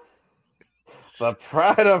 The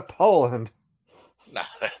pride of Poland. No,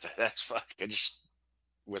 that's fucking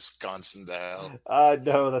Wisconsin to hell. I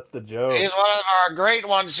know, that's the joke. He's one of our great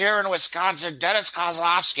ones here in Wisconsin, Dennis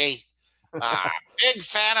Kozlowski. Big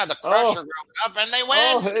fan of the Crusher growing up, and they win.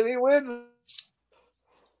 Oh, and he wins.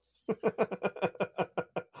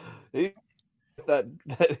 He that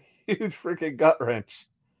huge freaking gut wrench.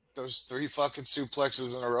 Those 3 fucking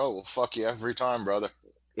suplexes in a row will fuck you every time, brother.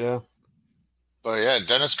 Yeah. But yeah,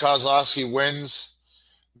 Dennis Kozlowski wins.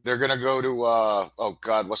 They're gonna go to oh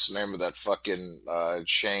god, what's the name of that fucking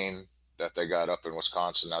chain that they got up in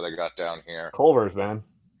Wisconsin? Now they got down here. Culver's, man.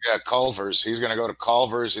 Yeah, Culver's. He's gonna go to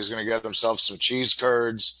Culver's. He's gonna get himself some cheese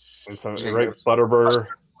curds And some He's gonna great get some Butterburger.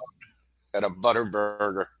 and a butter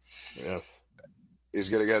burger. Yes. He's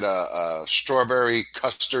gonna get a strawberry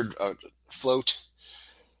custard float.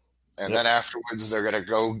 And then afterwards, they're gonna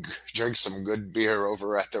go drink some good beer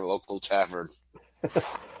over at their local tavern.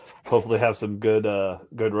 Hopefully have some good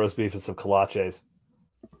roast beef and some kolaches.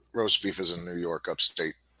 Roast beef is in New York,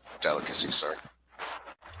 upstate delicacy, sir.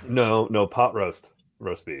 No, pot roast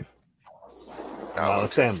beef. Not a okay,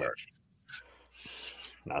 sandwich. fair.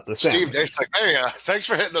 Not the sandwich. Steve Dave's like, hey, thanks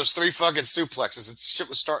for hitting those 3 fucking suplexes. This shit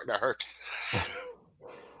was starting to hurt.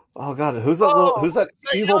 Oh god, who's that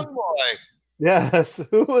it's evil young boy? Yes,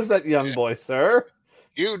 who was that young boy, sir?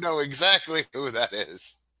 You know exactly who that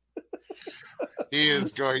is. He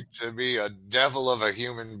is going to be a devil of a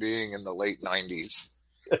human being in the late 90s.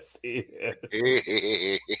 Yes, he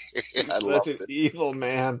is. I love Such an it. evil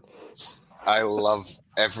man. I love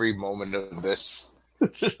every moment of this.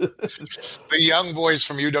 The young boys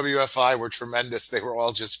from UWFI were tremendous. They were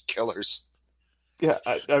all just killers. Yeah,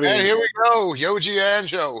 I mean, And here we go, Yoji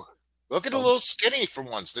Anjo. Look at a little skinny for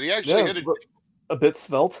once. Did he actually hit it? a bit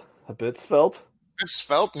svelte. Good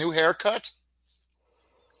spelt, new haircut.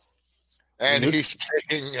 And he's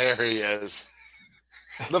taking, there he is.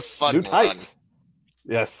 The fun New one. tights.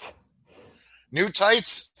 Yes. New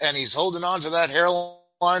tights, and he's holding on to that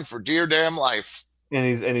hairline for dear damn life. And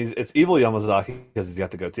he's it's evil Yamazaki because he's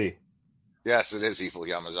got the goatee. Yes, it is evil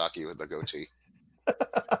Yamazaki with the goatee.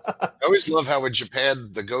 I always love how in Japan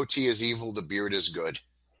the goatee is evil, the beard is good.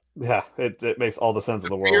 Yeah, it makes all the sense in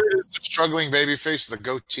the world. Beard is the struggling babyface, the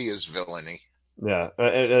goatee is villainy. Yeah,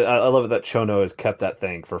 I love it that Chono has kept that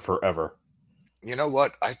thing for forever. You know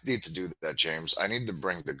what? I need to do that, James. I need to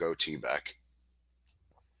bring the goatee back.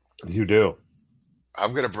 You do.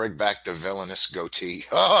 I'm going to bring back the villainous goatee.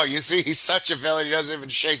 Oh, you see, he's such a villain, he doesn't even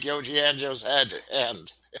shake Yoji Anjo's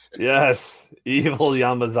hand. Yes, evil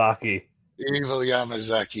Yamazaki. Evil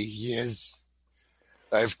Yamazaki, yes.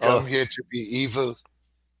 I've come here to be evil.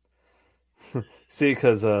 See,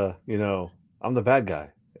 because, I'm the bad guy.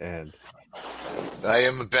 And I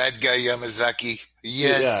am a bad guy, Yamazaki.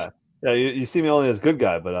 Yes. Yeah, you see me only as good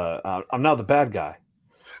guy, but I'm now the bad guy.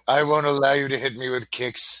 I won't allow you to hit me with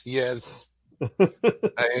kicks. Yes.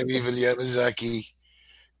 I am evil Yamazaki.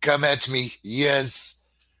 Come at me. Yes.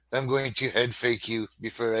 I'm going to head fake you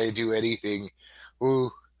before I do anything.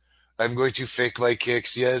 Ooh. I'm going to fake my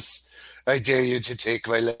kicks. Yes. I dare you to take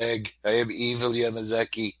my leg. I am evil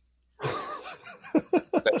Yamazaki.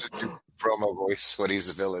 That's a new promo voice when he's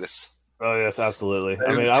a villainous. Oh yes, absolutely.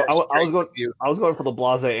 I mean, I was going for the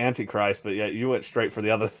blase Antichrist, but yeah, you went straight for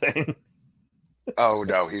the other thing. Oh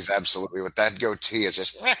no, he's absolutely with that goatee. It's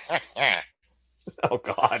just. Oh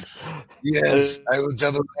God. Yes, I will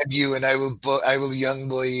double leg you, and I will young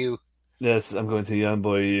boy you. Yes, I'm going to young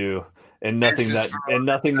boy you, and nothing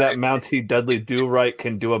that Mountie Dudley Do Right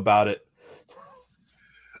can do about it.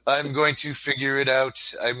 I'm going to figure it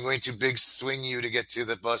out. I'm going to big swing you to get to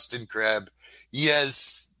the Boston Crab.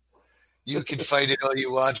 Yes, you can fight it all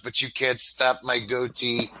you want, but you can't stop my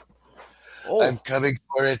goatee. Oh, I'm coming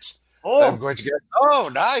for it. oh, I'm going to get. Oh,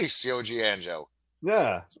 nice, Yoji Anjo.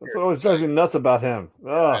 yeah. That's what always drives me nuts about him.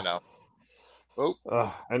 Oh, I know.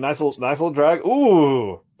 Oh, a nice little drag.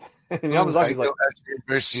 Ooh, and I Yamazaki's know like, how to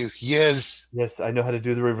reverse you. Yes. yes, I know how to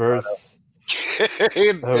do the reverse.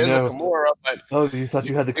 There's no. a Kimura, but Oh, you thought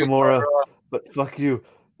you had the Kimura. Kimura, but fuck you.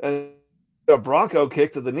 And a Bronco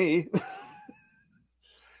kick to the knee.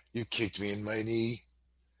 You kicked me in my knee.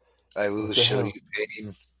 I will What the show hell? you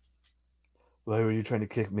pain. Why were you trying to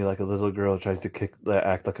kick me like a little girl tries to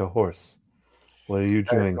act like a horse? What are you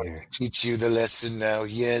doing here? Teach you the lesson now.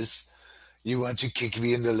 Yes. You want to kick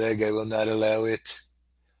me in the leg. I will not allow it.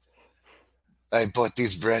 I bought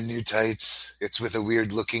these brand new tights. It's with a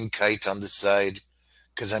weird looking kite on the side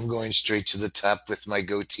because I'm going straight to the top with my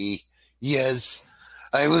goatee. Yes.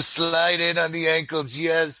 I will slide in on the ankles.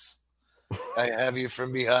 Yes. I have you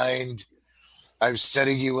from behind. I'm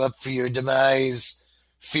setting you up for your demise.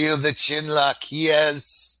 Feel the chin lock.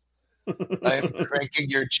 Yes. I am cranking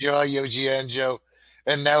your jaw, Yoji Anjo.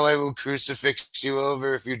 And now I will crucifix you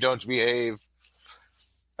over if you don't behave.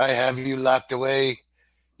 I have you locked away.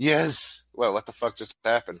 Yes. Well, what the fuck just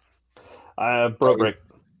happened? Break.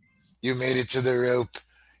 You made it to the rope.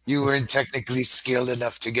 You weren't technically skilled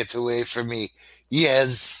enough to get away from me.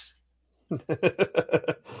 Yes.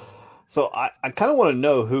 So I kind of want to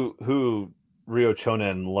know who Ryo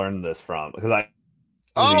Chonen learned this from, because I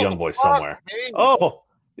was a young boy fuck somewhere. me. Oh,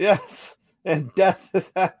 yes. And death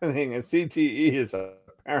is happening, and CTE is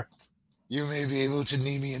apparent. You may be able to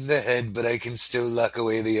knee me in the head, but I can still lock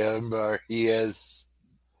away the armbar. Yes.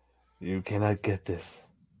 You cannot get this.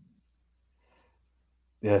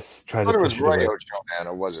 Yes, try I thought to it was push it away. Ryo Chonan,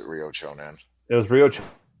 or was it Ryo Chonan? It was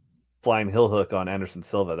flying heel hook on Anderson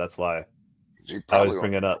Silva. That's why He I probably always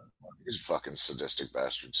bring it up. These fucking sadistic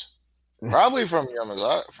bastards. Probably from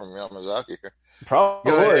Yamazaki. Go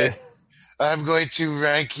Probably. ahead. I'm going to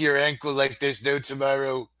rank your ankle like there's no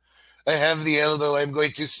tomorrow. I have the elbow. I'm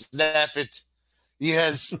going to snap it.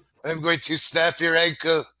 Yes, I'm going to snap your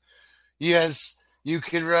ankle. Yes, you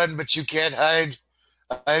can run, but you can't hide.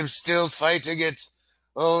 I'm still fighting it.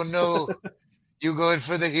 Oh no. You going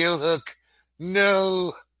for the heel hook?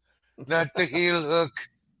 No, not the heel hook.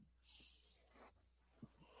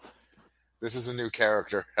 This is a new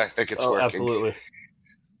character. I think it's working. Absolutely.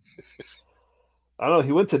 I don't know.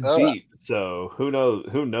 He went to deep, so who knows?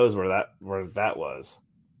 Who knows where that was?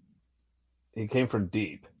 He came from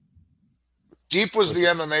deep. Deep was the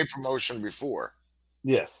MMA promotion before.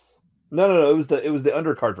 Yes. No. It was the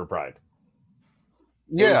undercard for Pride.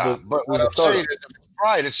 Yeah, It was but what I'm saying is, if it's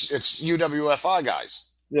Pride, it's UWFI guys.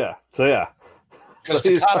 Yeah. So yeah. Because So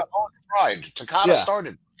Takada owned Pride. Takada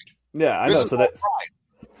started. Yeah, I This know. is So all that's Pride.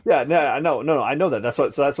 yeah. No, I know. No, I know that. That's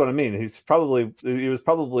what I mean. He was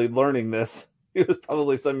probably learning this. He was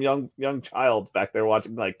probably some young child back there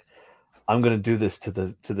watching. Like, I'm going to do this to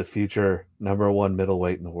the future #1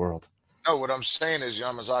 middleweight in the world. No, what I'm saying is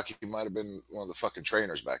Yamazaki might have been one of the fucking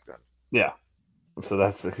trainers back then. Yeah. So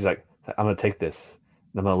he's like, I'm going to take this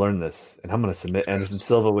and I'm going to learn this and I'm going to submit Anderson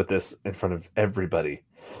Silva with this in front of everybody.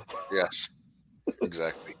 Yes,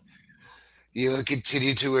 exactly. You will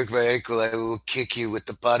continue to work my ankle. I will kick you with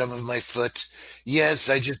the bottom of my foot. Yes,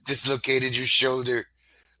 I just dislocated your shoulder.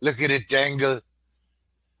 Look at it dangle.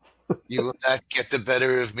 You will not get the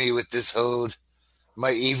better of me with this hold.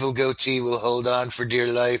 My evil goatee will hold on for dear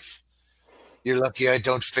life. You're lucky I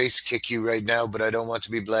don't face kick you right now, but I don't want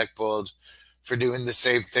to be blackballed for doing the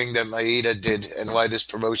same thing that Maeda did and why this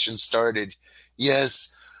promotion started.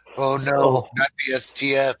 Yes. Oh, no, not the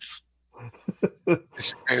STF.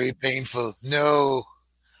 It's very painful. No.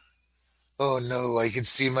 Oh, no, I can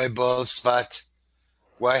see my bald spot.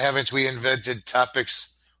 Why haven't we invented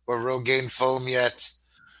Topics or Rogaine foam yet?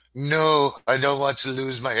 No, I don't want to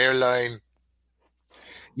lose my hairline.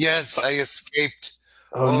 Yes, I escaped.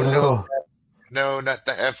 Oh no. No, not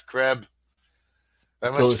the half crab. I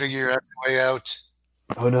must figure out a way out.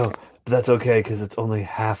 Oh no, but that's okay because it's only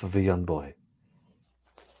half of a young boy.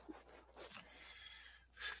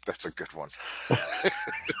 That's a good one.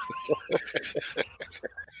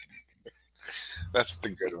 That's a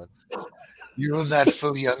good one. You will not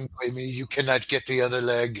full young boy me. You cannot get the other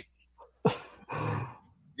leg.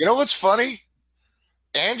 You know what's funny?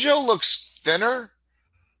 Anjo looks thinner,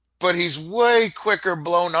 but he's way quicker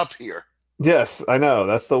blown up here. Yes, I know.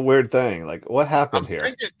 That's the weird thing. Like, what happened here? I'm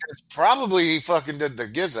thinking it's probably he fucking did the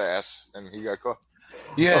giz ass and he got caught.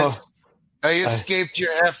 Yes, I escaped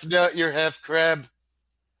your half nut, your half crab.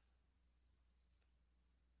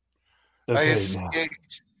 I Okay, now.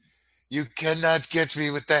 escaped. You cannot get me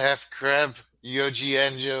with the half crab, Yoji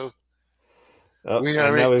Anjo. Oh, We and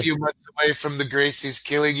are now a few months away from the Gracies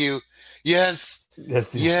killing you. Yes,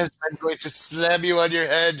 yes. yes, I'm going to slam you on your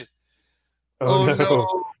head. Oh, no.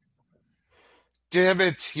 no. Damn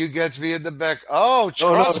it, you got me in the back. Oh,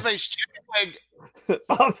 Oh, no. crossface chicken wing.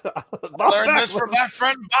 Bob Learned this Backlund. from my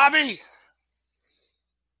friend Bobby.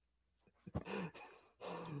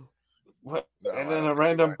 What? No, And I then don't a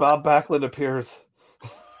random Bob Backlund appears.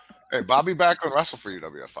 Hey, Bobby Backlund wrestled for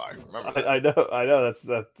UWF5. Remember that. I know. That's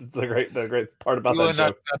the great part about You that will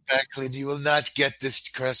not, joke. Backlund. You will not get this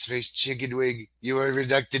crossface chicken wing. You are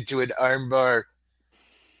reducted to an armbar.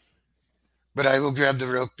 But I will grab the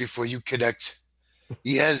rope before you connect.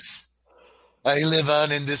 Yes, I live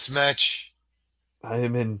on in this match. I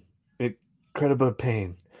am in incredible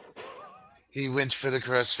pain. He went for the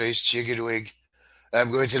crossface chicken wing. I'm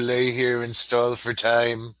going to lay here and stall for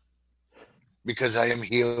time because I am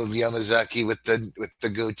healed Yamazaki with the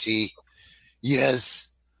goatee.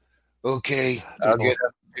 Yes. Okay, I'll get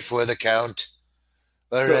up before the count.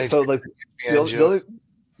 All right. So like the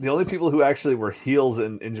only people who actually were heels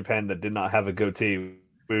in Japan that did not have a goatee,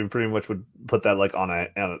 we pretty much would put that like on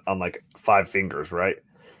like 5 fingers, right?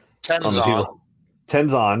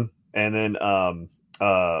 Tenzan, and then a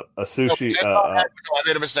sushi. No, I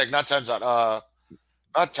made a mistake. Not Tenzan.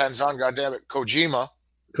 Not Tenzan. God it, Kojima.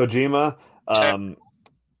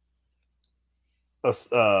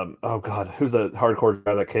 Oh God, who's the hardcore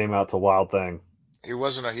guy that came out to Wild Thing? He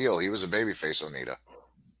wasn't a heel. He was a babyface. Onita.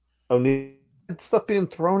 Onita. Stuff being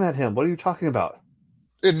thrown at him. What are you talking about?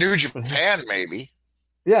 In New Japan, maybe.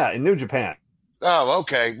 Yeah, in New Japan. Oh,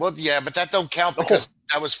 okay. Well, yeah, but that don't count because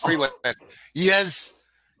that was freelance. Yes,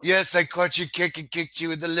 I caught you kick and kicked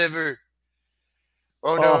you in the liver.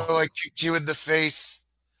 Oh no, I kicked you in the face.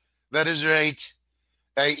 That is right.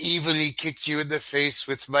 I evilly kicked you in the face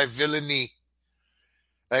with my villainy.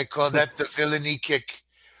 I call that the villainy kick.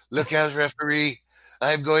 Look out, referee.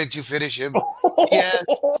 I'm going to finish him.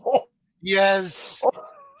 Yes.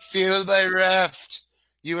 Feel my raft.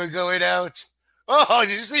 You are going out. Oh,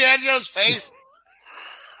 did you see Angel's face?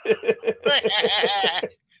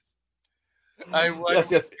 I won.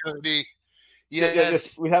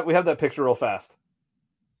 Yes. We have that picture real fast.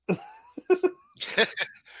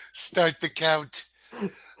 Start the count.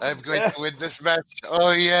 I'm going to win this match.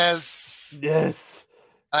 Oh, yes. Yes.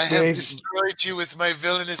 I have destroyed you with my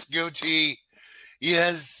villainous goatee.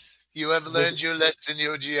 Yes. You have learned your lesson,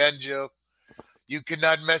 Yoji Anjo. You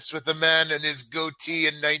cannot mess with a man and his goatee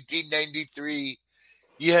in 1993.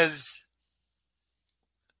 Yes.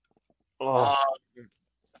 Look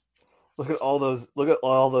at all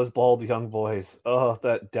those bald young boys. Oh,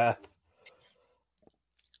 that death.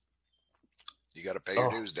 You got to pay your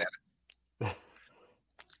dues, damn it.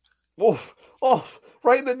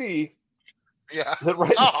 Right in the knee. Yeah. Then right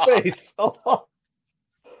in the face.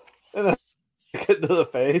 And then into the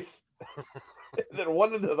face. And then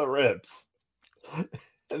one into the ribs. And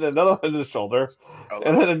then another one into the shoulder.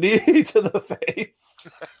 And then a knee to the face.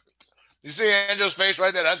 You see Angel's face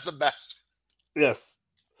right there? That's the best. Yes.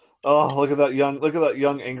 Oh, look at that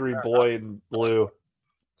young angry boy in blue.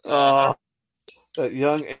 Oh, that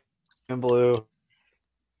young in blue.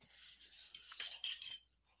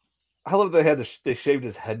 I love they shaved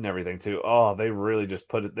his head and everything too. Oh, they really just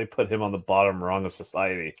put him on the bottom rung of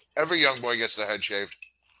society. Every young boy gets the head shaved.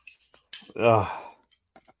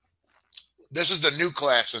 This is the new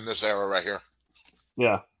class in this era right here.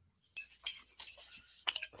 Yeah.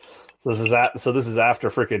 So this is after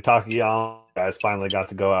freaking Takayama guys finally got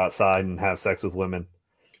to go outside and have sex with women.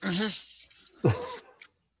 Mm-hmm.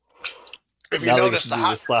 If you notice, the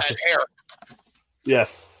hot had hair.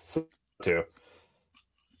 Yes, too.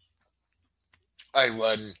 I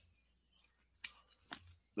won.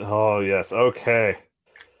 Oh yes. Okay.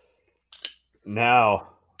 Now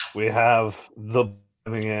we have the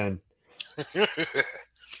coming in.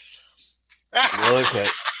 Okay.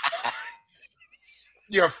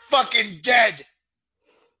 You're fucking dead.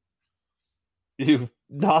 You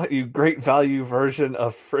great value version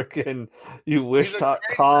of frickin' you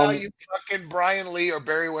wish.com. You fucking Brian Lee or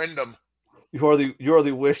Barry Windham. You are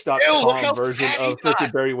the wish.com version of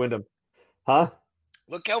frickin' Barry Windham. Huh?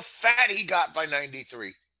 Look how fat he got by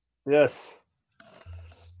 93. Yes.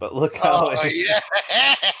 But look how yeah.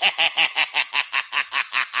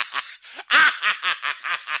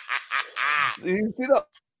 Did you see that?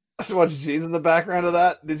 So much cheese in the background of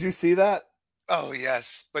that. Did you see that? Oh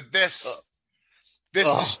yes, but this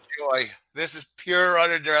is joy. This is pure,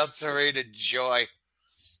 unadulterated joy.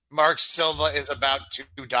 Mark Silva is about to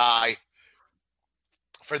die.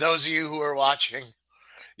 For those of you who are watching,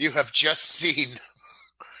 You have just seen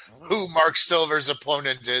who Mark Silver's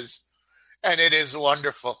opponent is, and it is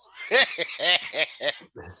wonderful.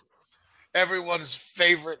 Everyone's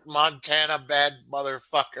favorite Montana bad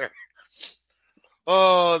motherfucker.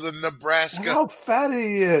 Oh, the Nebraska. How fat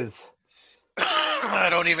he is. I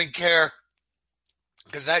don't even care.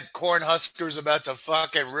 Because that Cornhusker's about to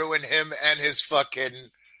fucking ruin him and his fucking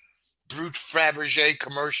Brute Fabergé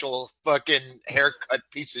commercial fucking haircut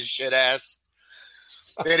piece of shit ass.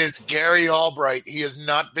 It is Gary Albright. He has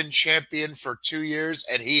not been champion for 2 years,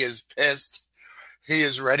 and he is pissed. He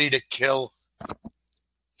is ready to kill.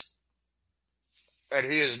 And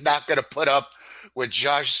he is not going to put up with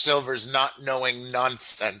Josh Silver's not knowing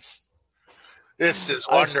nonsense. This is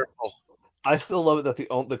wonderful. I still love it that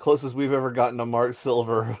the closest we've ever gotten to Mark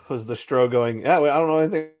Silver was the Stro going, yeah, wait, I don't know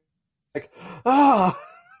anything. Like,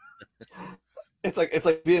 it's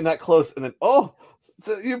like being that close, and then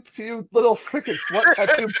so you little freaking slut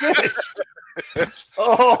tattoo bitch.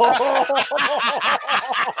 Oh.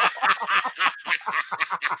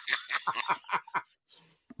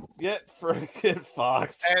 Get freaking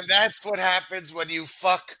fucked. And that's what happens when you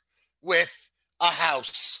fuck with a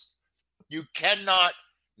house. You cannot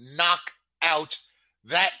knock out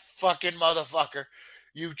that fucking motherfucker.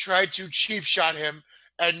 You tried to cheap shot him,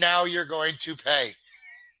 and now you're going to pay.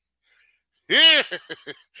 He's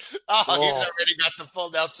already got the full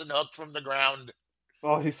Nelson hook from the ground.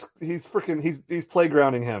 Oh, he's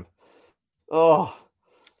playgrounding him. Oh.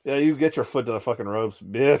 Yeah, you get your foot to the fucking ropes,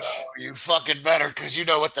 bitch. Oh, you fucking better, because you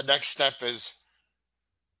know what the next step is.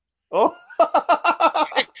 Oh.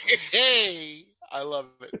 Hey, I love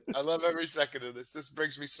it. I love every second of this. This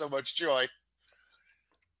brings me so much joy.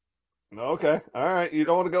 Okay. All right. You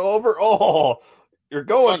don't want to go over? Oh, you're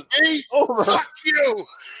going Fuck me. over. Fuck you.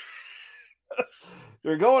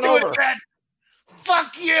 You're going Do over. it, Ben.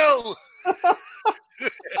 Fuck you.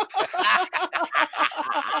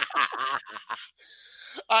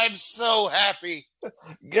 I'm so happy.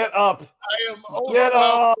 Get up. I am Get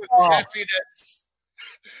overwhelmed up. with happiness.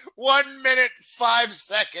 1 minute, 5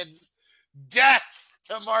 seconds. Death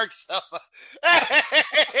to Mark Silva.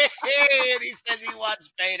 And he says he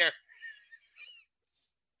wants Vader.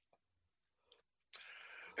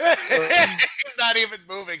 He's not even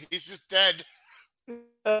moving. He's just dead.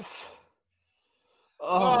 Yes.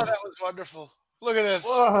 Oh, that was wonderful. Look at this.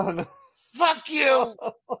 One. Fuck you.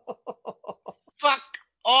 Fuck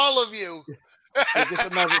all of you. Get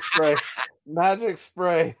the magic spray. Magic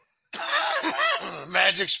spray.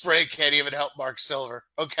 Magic spray can't even help Mark Silver.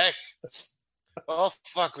 Okay. Oh,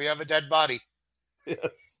 fuck. We have a dead body.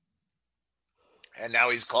 Yes. And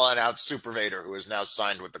now he's calling out Super Vader, who is now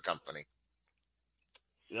signed with the company.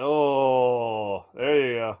 Oh, there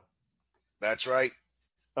you go. That's right.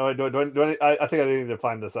 Oh, wait, I think I need to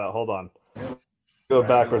find this out. Hold on. Go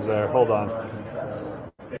backwards there. Hold on.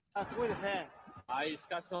 すごいですね。はい、し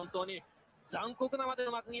かし本当に残酷なまで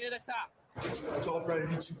の幕切れでした。 That's Albright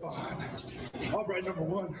hits you behind. Albright number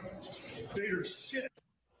one. Vader shit.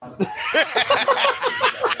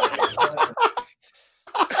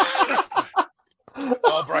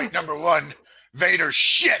 Albright number one. Vader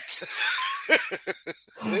shit.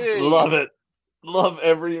 Love it. Love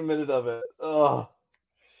every minute of it. Oh.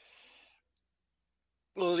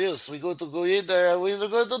 Well, yes, we're going to go in there. We're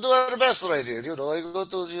going to do our best right here. I'm going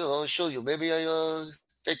to, show you. Maybe I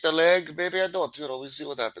take the leg. Maybe I don't. We'll see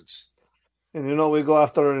what happens. And we go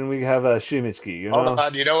after and we have a Shimichki, Hold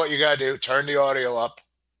on. You know what you got to do? Turn the audio up.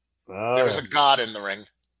 Oh, There's a god in the ring.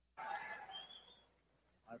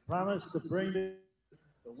 I promise to bring the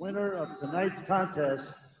winner of tonight's contest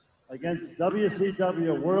against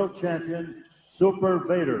WCW World Champion Super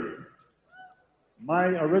Vader. My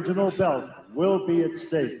original belt will be at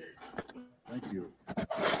stake. Thank you.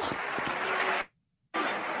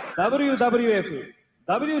 WWF、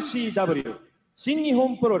WCW、新日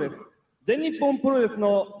本プロレス、全日本プロレス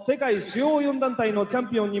の世界主要4団体のチャン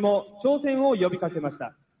ピオンにも挑戦を呼びかけまし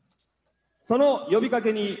た。その呼びか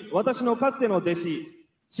けに私のかつての弟子、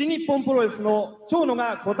新日本プロレスの長野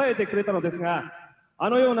が答えてくれたのですが、あ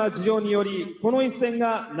のような事情によりこの一戦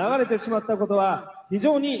が流れてしまったことは非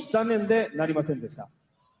常に残念でなりませんでした。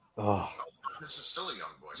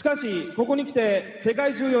しかしここに来て世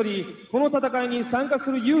界中よりこの戦いに参加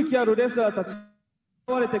する勇気あるレスラーたち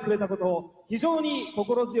が現れてくれたことを非常に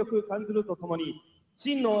心強く感じるとともに、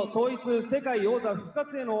真の統一世界王座復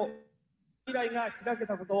活への未来が開け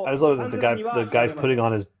たことを。 I just love that the guys putting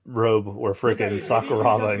on his robe were freaking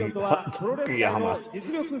Sakuraba and Takayama.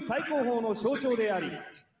 実力最高峰の象徴であり、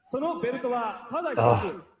そのベルトはただ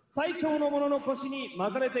一つ最強の者の腰に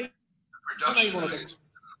巻かれていないものです。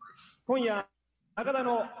今夜中田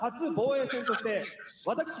の初防衛戦として、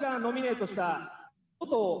私がノミネートした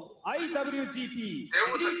元 IWGP ヘビー級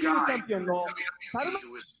チャンピオンのサルマ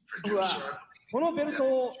ンは、このベルト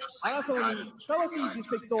を争うにふさわしい実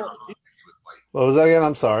績と。 What was that again?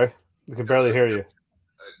 I'm sorry. I can barely hear you.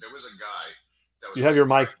 There was a guy. You have your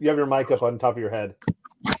mic up on top of your head.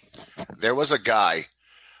 There was a guy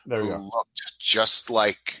There you who go. looked just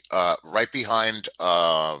like right behind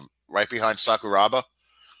Sakuraba.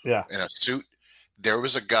 Yeah. In a suit. There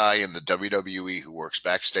was a guy in the WWE who works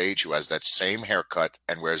backstage who has that same haircut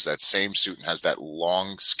and wears that same suit and has that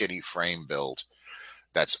long, skinny frame build.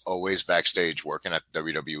 That's always backstage working at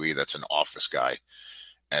WWE. That's an office guy.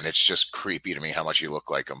 And it's just creepy to me how much you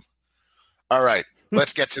look like him. All right,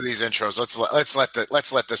 let's get to these intros. Let's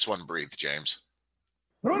let this one breathe, James.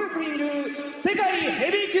 プロレスリング世界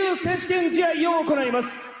ヘビー級選手権試合を行います。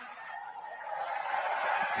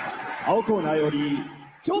青コーナーより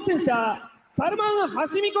挑戦者サルマン・ハ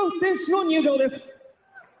シミコフ選手の入場です。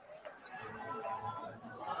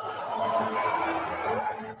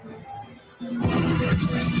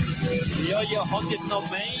いよいよ本日の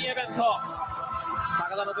メインイベント、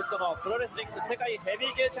高田信人のプロレスリング世界ヘビ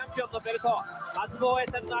ー級チャンピオンのベルト初防衛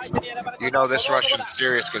戦の相手に選ばれた You know this Russian's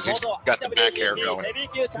serious because he's got the back hair going. ヘビ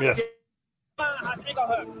ー級チャンピオン、ハシミコ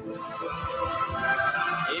フ、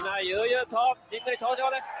今悠々とリングに登場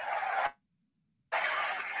です。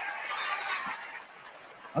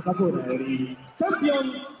赤コーナーよりチャンピオ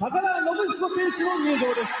ン高田信彦選手の入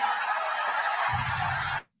場です。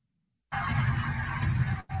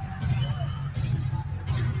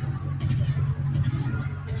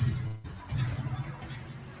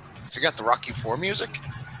Has he got the Rocky IV music?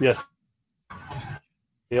 Yes.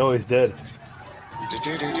 He always did.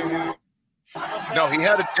 No, he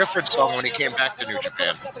had a different song when he came back to New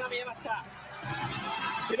Japan.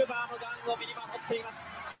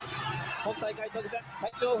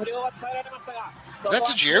 Is that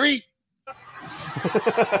Tajiri?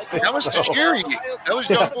 That was Tajiri. That was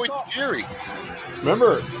young boy Tajiri.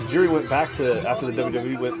 Remember, Tajiri went back to after the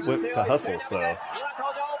WWE went to Hustle, so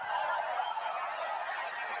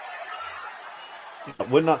it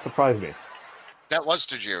would not surprise me. That was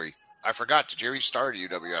Tajiri. I forgot Tajiri started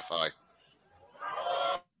UWFI.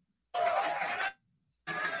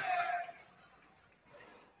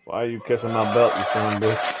 Why are you kissing my belt, you son of a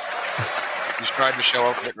bitch? He's trying to show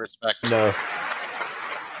ultimate respect. No.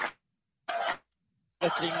 レ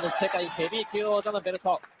スリング世界ヘビー級王者のベル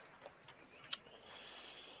ト。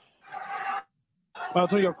まあ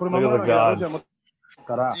とにかくこれま Look ま at the の gods.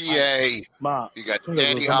 から、 Yay. まあ You got とにかく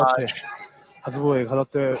Danny 頑張って Hodge, 初防衛飾っ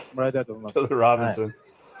てもらいたいと思います。 Billy Robinson.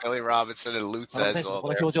 Kelly Robinson, and この Luthez 選手の all こ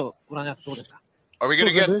の there. 表情ご覧になってどうですか。 Are we going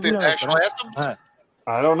to get the national anthem? はい。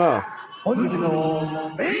 I don't know. 本日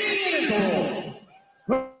のメインイベン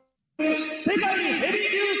ト、世界ヘビ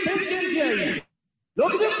ー級選手権試合、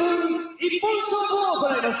60分一本勝負を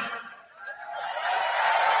行います。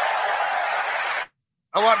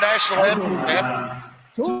 I want national anthem, man.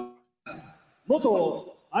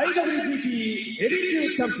 元 IWGP ヘビー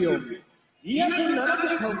級チャンピオン、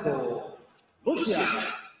270カウント、ロシア、サ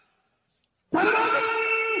ルマン・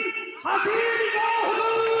ハシミコフ。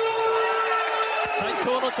最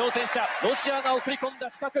強の挑戦者、ロシアが送り込んだ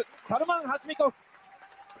資格、サルマン・ハシミコフ。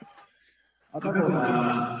I don't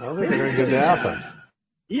think they're going to get the anthems.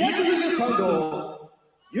 290カウント、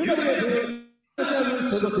UWF I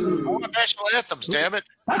want national anthems, damn it.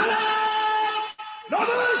 I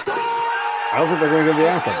don't think they're going to get the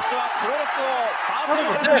anthems.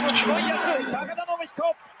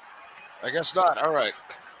 I guess not. All right.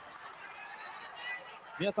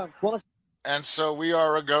 皆さん、この And so we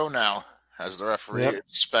are a go now, as the referee Yep.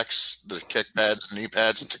 inspects the kick pads and knee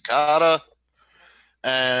pads of Takada,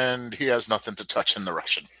 and he has nothing to touch in the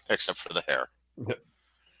Russian except for the hair.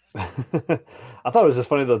 I thought it was just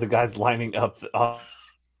funny that the guys lining up the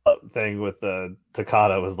thing with the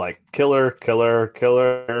Takada was like killer, killer,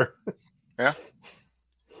 killer. Yeah.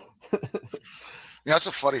 Yeah, that's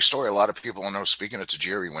a funny story. A lot of people know, speaking of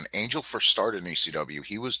Tajiri, when Angel first started in ECW,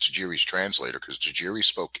 he was Tajiri's translator because Tajiri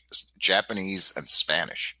spoke Japanese and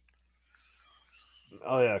Spanish.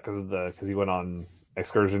 Oh yeah, because he went on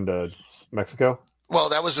excursion to Mexico. Well,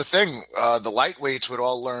 that was the thing. The lightweights would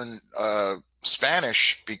all learn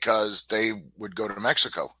Spanish because they would go to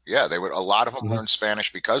Mexico. Yeah, they would. A lot of them learned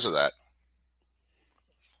Spanish because of that.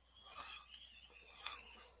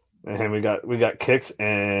 And we got kicks,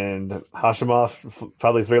 and Hashimoff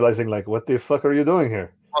probably is realizing like, what the fuck are you doing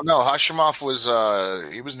here? Well, no, Hashimoff was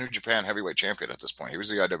he was New Japan heavyweight champion at this point. He was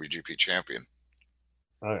the IWGP champion.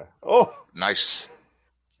 Okay. Oh, Nice.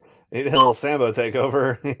 He did a little Sambo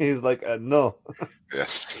takeover. He's like, no.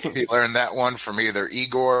 Yes, he learned that one from either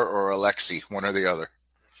Igor or Alexei, one or the other.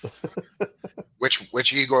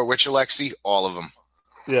 Which Igor, which Alexei? All of them.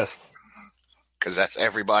 Yes. Because that's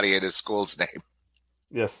everybody at his school's name.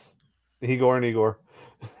 Yes. Igor and Igor.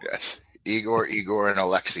 Yes. Igor, and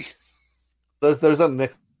Alexei. There's a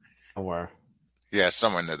Nick somewhere. Yeah,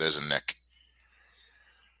 somewhere in there, there's a Nick.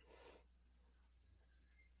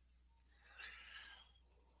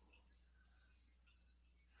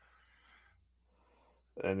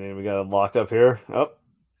 And then we got a lock up here. Oh.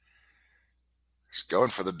 He's going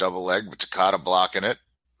for the double leg, but Takada blocking it.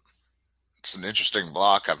 It's an interesting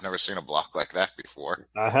block. I've never seen a block like that before.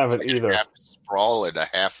 I haven't either. A half sprawl and a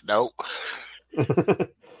half no.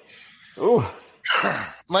 Ooh.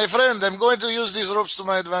 My friend, I'm going to use these ropes to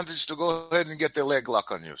my advantage to go ahead and get the leg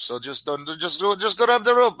lock on you. So just grab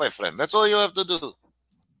the rope, my friend. That's all you have to do.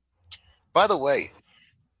 By the way,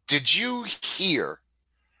 did you hear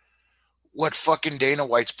what fucking Dana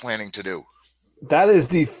White's planning to do? That is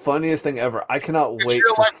the funniest thing ever. I cannot wait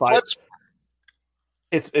to fight.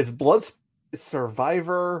 It's blood. It's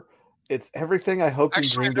Survivor. It's everything I hope you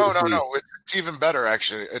dreamed it would be. No. It's even better,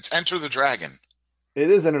 actually. It's Enter the Dragon. It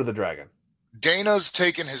is Enter the Dragon. Dana's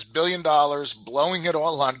taken his $1 billion, blowing it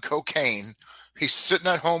all on cocaine. He's sitting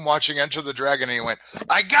at home watching Enter the Dragon, and he went,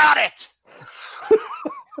 I got it!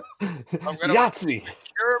 I'm going to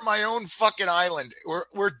secure my own fucking island.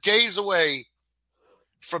 We're days away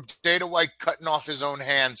from Dana White cutting off his own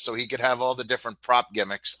hands so he could have all the different prop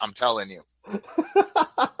gimmicks. I'm telling you.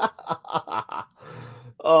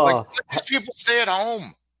 Like, these people stay at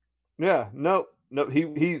home. Yeah, no,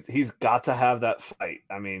 he's got to have that fight.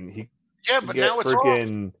 I mean, but now it's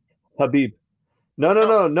off. Habib.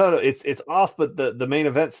 No. It's off, but the main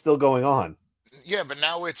event's still going on. Yeah, but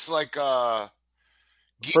now it's like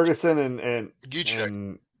Ferguson and Giche.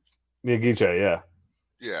 Giche, yeah.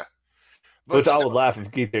 Yeah. Which I would laugh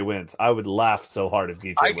if Giche wins. I would laugh so hard if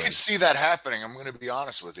Giche wins. I could see that happening. I'm going to be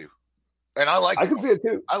honest with you. And I can see it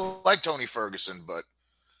too. I like Tony Ferguson, but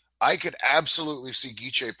I could absolutely see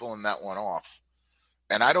Giche pulling that one off.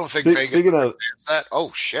 And I don't think Vegas speaking of that.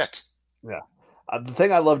 Oh shit! Yeah, the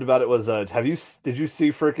thing I loved about it was, did you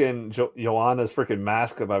see freaking Joanna's freaking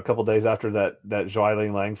mask about a couple days after that Zhai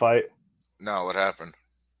Ling Lang fight? No, what happened?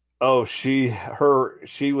 Oh, she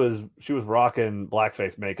was rocking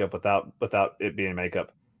blackface makeup without it being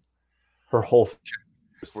makeup. Her whole.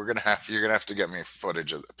 You're gonna have to get me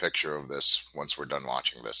footage of the picture of this once we're done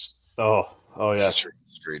watching this. Oh yeah.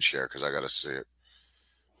 Screen share because I gotta see it.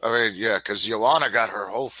 I mean, yeah, because Joanna got her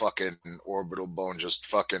whole fucking orbital bone just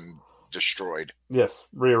fucking destroyed. Yes,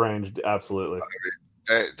 rearranged, absolutely.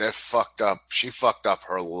 They're fucked up. She fucked up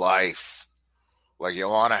her life. Like,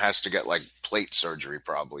 Joanna has to get, like, plate surgery,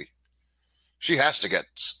 probably. She has to get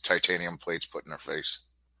titanium plates put in her face.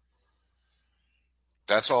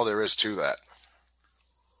 That's all there is to that.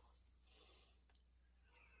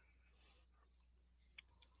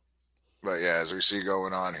 But, yeah, as we see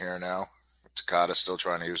going on here now, Takada's still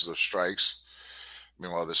trying to use those strikes.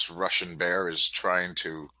 Meanwhile, this Russian bear is trying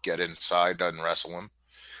to get inside and wrestle him.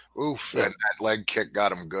 Oof, and that leg kick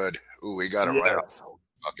got him good. Ooh, he got him right off the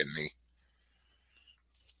fucking knee.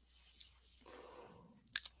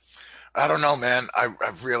 I don't know, man. I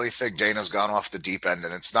really think Dana's gone off the deep end,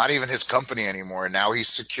 and it's not even his company anymore. Now he's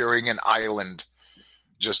securing an island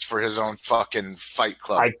just for his own fucking fight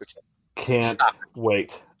club. I can't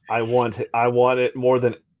wait. I want it more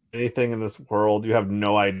than anything in this world. You have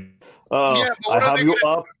no idea. I have you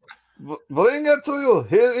up. Bring it to you.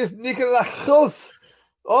 Here is Nikolaos.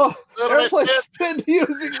 Oh, Airplane's been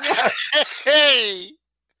using that. Hey.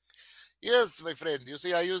 Yes, my friend. You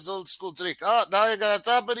see, I use old school trick. Now I got on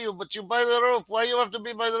top of you, but you buy the rope. Why you have to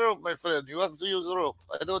be by the rope, my friend? You have to use the rope.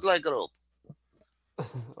 I don't like rope.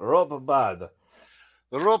 Rope bad.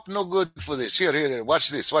 Rope no good for this. Here. Watch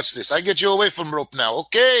this. I get you away from rope now.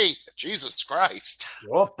 Okay. Jesus Christ.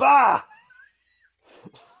 Opa!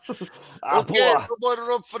 Okay, no more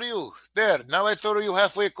rope for you. There. Now I throw you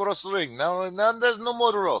halfway across the ring. Now there's no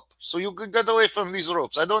more rope. So you can get away from these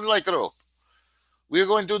ropes. I don't like rope. We're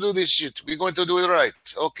going to do this shit. We're going to do it right.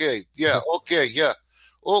 Okay. Yeah. Okay. Yeah.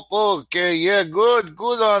 Oh, okay. Yeah. Good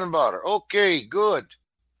armbar. Okay. Good.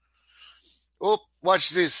 Oh,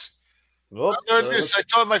 watch this. I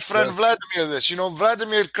told my friend Vladimir this. You know,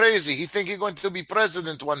 Vladimir crazy. He think he's going to be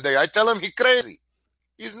president one day. I tell him he crazy.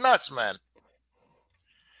 He's nuts, man.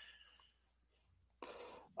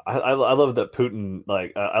 I love that Putin,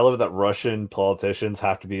 I love that Russian politicians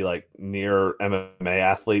have to be, near MMA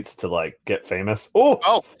athletes to, get famous.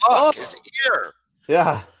 Oh, fuck. His ear.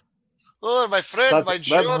 Yeah. Oh, my friend, my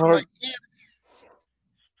jaw, my ear.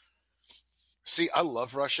 See, I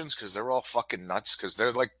love Russians because they're all fucking nuts because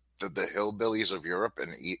they're like the hillbillies of Europe and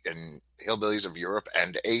hillbillies of Europe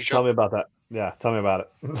and Asia. Tell me about that. Yeah, tell me about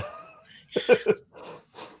it.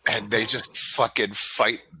 And they just fucking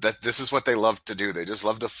fight. This is what they love to do. They just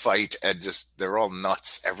love to fight and they're all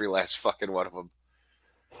nuts. Every last fucking one of them.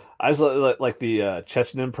 I just like the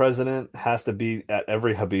Chechen president has to be at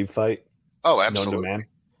every Habib fight. Oh, absolutely. Known to man.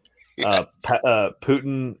 Yes.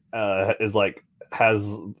 Putin is like has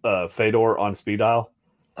Fedor on speed dial.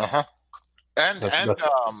 Uh-huh. And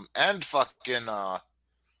fucking and no.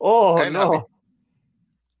 Habib.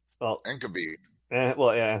 Well, and Khabib.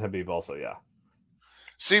 And Habib also, yeah.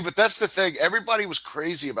 See, but that's the thing. Everybody was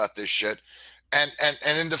crazy about this shit. And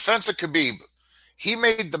in defense of Khabib, he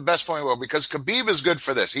made the best point in the world because Khabib is good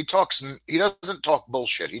for this. He doesn't talk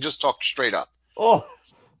bullshit. He just talks straight up. Oh,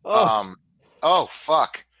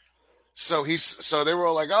 fuck. So they were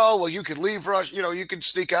all like, oh, well, you could leave Russia, you could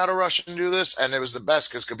sneak out of Russia and do this. And it was the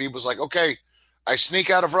best because Khabib was like, okay, I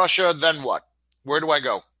sneak out of Russia, then what? Where do I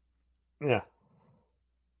go? Yeah.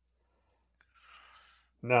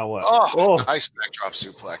 Now what? Nice backdrop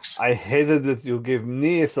suplex. I hated that you give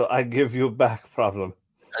me, so I give you back problem.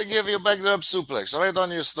 I give you backdrop suplex right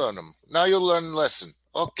on your sternum. Now you learn lesson.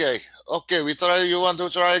 Okay, we try. You want to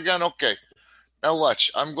try again? Okay. Now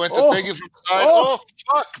watch. I'm going to take you from the side. Oh,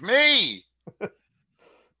 fuck me.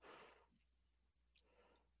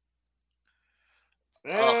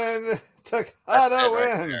 And Takada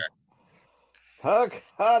wins.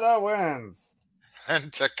 Takada wins.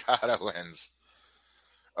 And Takada wins.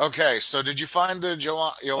 Okay, so did you find the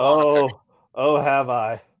Joanna picture? Oh, have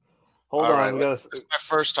I? Hold All on. Right, this is my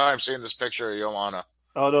first time seeing this picture of Joanna.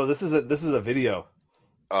 Oh no, this is a video.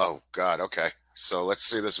 Oh God. Okay, so let's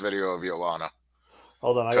see this video of Joanna.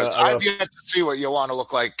 Hold on, I've yet to see what Joanna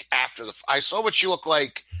looked like after I saw what she looked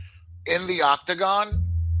like in the octagon,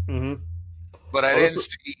 but I didn't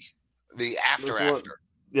see the after.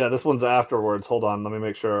 Yeah, this one's afterwards. Hold on, let me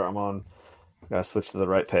make sure I'm on. Gotta switch to the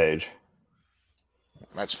right page.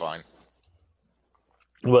 That's fine.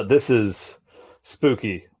 But this is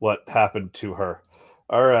spooky. What happened to her?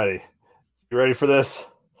 Alrighty, you ready for this?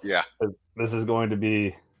 Yeah. This is going to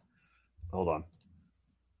be. Hold on.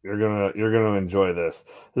 You're gonna enjoy this.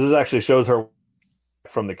 This is actually shows her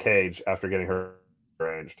from the cage after getting her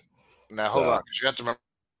arranged. Now hold on, because you have to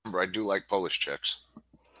remember I do like Polish chicks.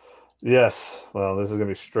 Yes. Well, this is gonna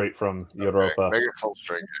be straight from Europa. Make it full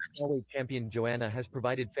straight. Heavyweight champion Joanna has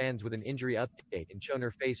provided fans with an injury update and shown her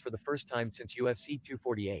face for the first time since UFC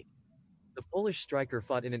 248. The Polish striker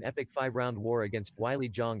fought in an epic 5-round war against Wiley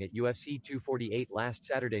Jong at UFC 248 last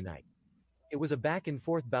Saturday night. It was a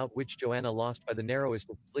back-and-forth bout which Joanna lost by the narrowest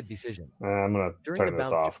split decision. I'm gonna turn this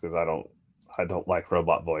off because I don't like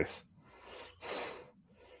robot voice.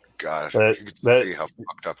 Gosh, you can see how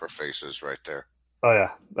fucked up her face is right there. Oh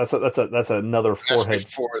yeah, that's another forehead. That's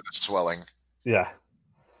before the swelling. Yeah.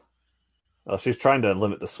 Well, she's trying to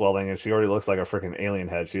limit the swelling, and she already looks like a freaking alien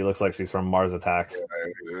head. She looks like she's from Mars Attacks.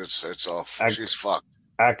 Yeah, it's all. She's fucked.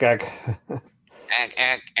 Ack.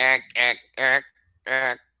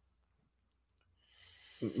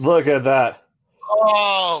 Look at that.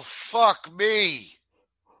 Oh, fuck me.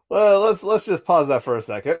 Well, let's just pause that for a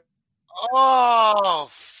second. Oh,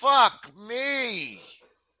 fuck me.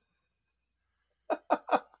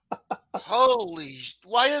 Holy,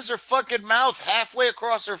 why is her fucking mouth halfway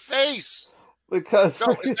across her face? Because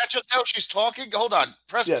no, is that just how she's talking? Hold on,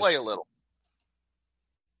 press play a little.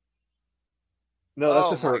 No, that's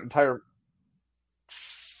just her entire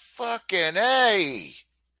fucking A.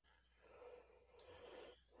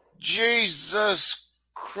 Jesus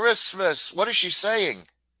Christmas. What is she saying?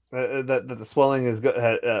 That the swelling is good.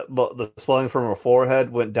 The swelling from her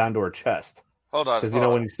forehead went down to her chest. Hold on. Because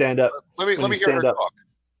when you stand up. Let me hear her talk.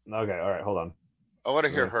 Okay, all right, hold on. I want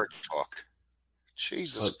to hear her talk.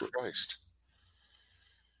 Jesus Christ.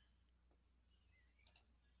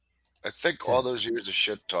 I think all those years of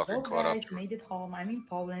shit talking caught up. Guys, made it home. I'm in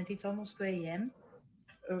Poland. It's almost 2 a.m.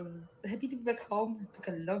 Happy to be back home. Took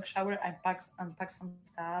a long shower. Unpacked some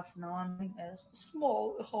stuff. Now I'm in a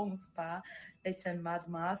small home spa. It's a mud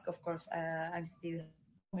mask. Of course, I'm still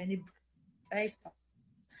many face.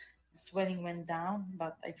 Swelling went down,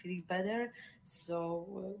 but I feel better.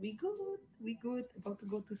 So we good. About to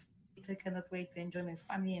go to sleep. I cannot wait to enjoy my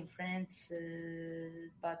family and friends.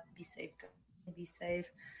 But be safe. Be safe.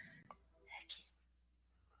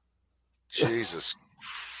 Jesus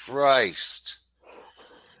Christ.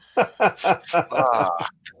 Fuck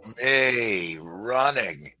me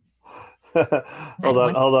running. Hold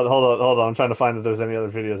on. I'm trying to find if there's any other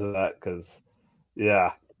videos of that because,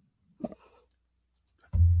 yeah.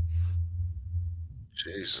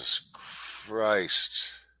 Jesus Christ.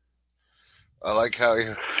 Christ. I like how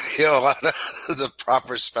you know, a lot of the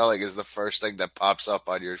proper spelling is the first thing that pops up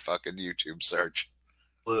on your fucking YouTube search.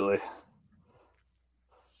 Absolutely.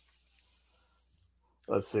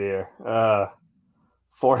 Let's see here.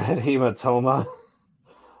 Forehead hematoma.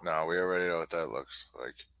 No, we already know what that looks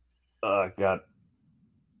like. Oh, God.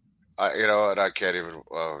 You know what? I can't even.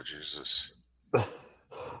 Oh, Jesus.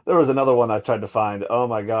 There was another one I tried to find. Oh,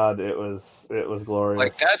 my God. It was glorious.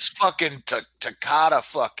 Like, that's fucking Takata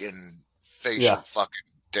fucking facial fucking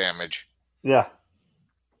damage. Yeah.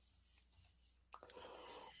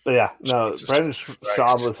 But yeah, no, Jesus Brandon Christ.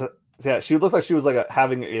 Schaub was, she looked like she was like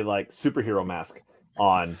having a like superhero mask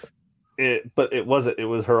on it, but it wasn't. It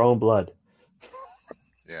was her own blood.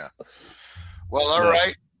 Yeah. Well, all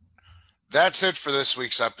right. That's it for this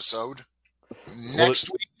week's episode.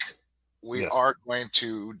 Next week, we are going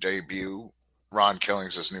to debut Ron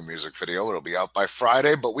Killings' new music video. It'll be out by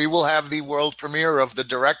Friday, but we will have the world premiere of the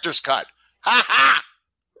director's cut. Ha ha!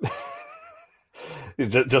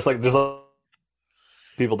 just like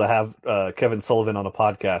people to have Kevin Sullivan on a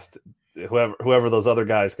podcast. Whoever those other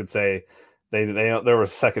guys could say they were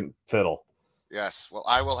second fiddle. Yes. Well,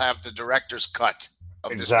 I will have the director's cut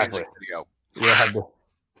of this music video. Yeah.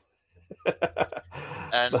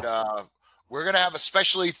 And we're going to have a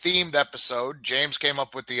specially themed episode. James came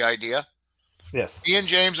up with the idea. Yes. Me and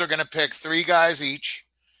James are going to pick 3 guys each,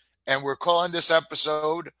 and we're calling this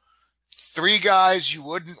episode 3 guys you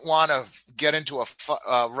wouldn't want to get into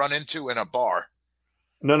run into in a bar.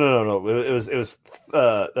 No. It was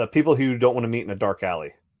people who you don't want to meet in a dark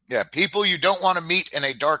alley. Yeah, people you don't want to meet in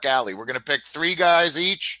a dark alley. We're going to pick 3 guys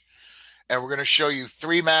each, and we're going to show you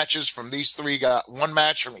 3 matches from these 3 guys. 1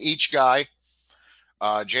 match from each guy.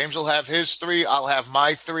 James will have his 3. I'll have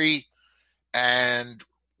my 3. And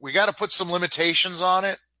we got to put some limitations on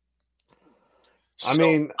it.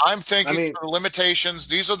 So I'm thinking for limitations,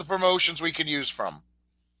 these are the promotions we can use from.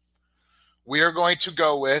 We are going to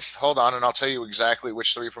go with, hold on, and I'll tell you exactly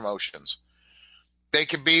which 3 promotions. They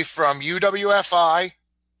could be from UWFI,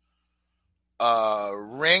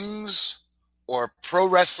 Rings, or Pro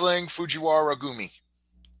Wrestling Fujiwara Gumi.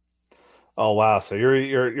 Oh wow! So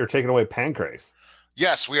you're taking away Pancrase.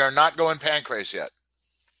 Yes, we are not going Pancrase yet.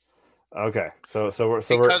 Okay, so we're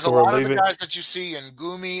because a lot of the guys that you see in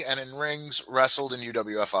Gumi and in Rings wrestled in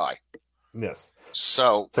UWFI. Yes.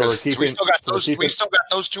 So we're keeping, we still got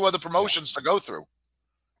those 2 other promotions to go through.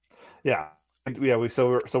 Yeah.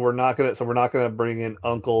 We're not gonna bring in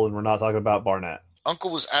Uncle, and we're not talking about Barnett.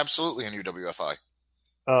 Uncle was absolutely in UWFI.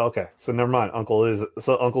 Oh, okay. So never mind. Uncle's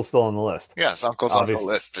still on the list. Yes, Uncle's on the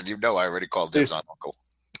list, and I already called dibs on Uncle.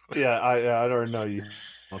 Yeah, I don't know you,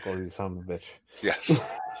 Uncle. You son of a bitch. Yes,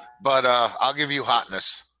 but I'll give you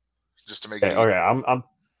Hotness just to make it. Okay, I'm.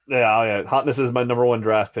 Yeah. Hotness is my number 1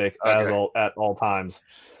 draft pick at all times.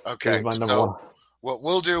 Okay, my number 1. What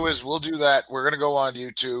we'll do is we'll do that. We're going to go on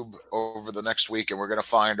YouTube over the next week, and we're going to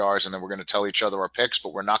find ours, and then we're going to tell each other our picks,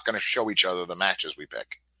 but we're not going to show each other the matches we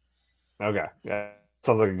pick. Okay, yeah,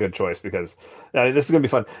 sounds like a good choice because this is going to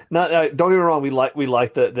be fun. Don't get me wrong, we like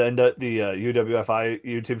the UWFI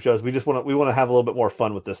YouTube shows. We want to have a little bit more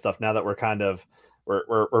fun with this stuff now that we're kind of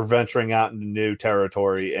we're venturing out into new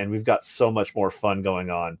territory, and we've got so much more fun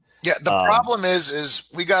going on. Yeah, the problem is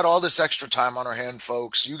we got all this extra time on our hand,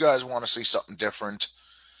 folks. You guys want to see something different.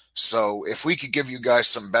 So if we could give you guys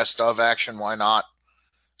some best of action, why not?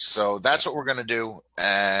 So that's what we're going to do.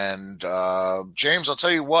 And James, I'll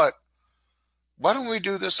tell you what. Why don't we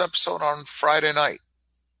do this episode on Friday night?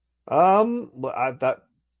 No,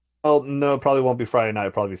 it probably won't be Friday night.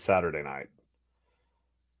 It'll probably be Saturday night.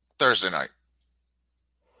 Thursday night.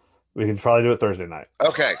 We can probably do it Thursday night.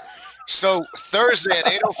 Okay. So Thursday at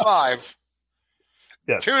 8:05,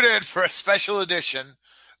 tune in for a special edition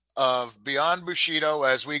of Beyond Bushido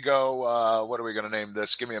as we go. What are we going to name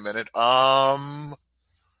this? Give me a minute. Beyond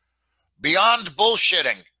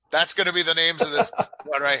Bullshitting. That's going to be the names of this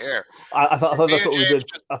one right here. I thought that's what we did.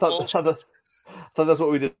 I thought that's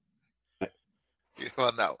what we did.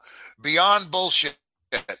 Well, no. Beyond Bullshit.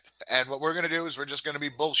 And what we're going to do is we're just going to be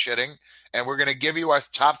bullshitting, and we're going to give you our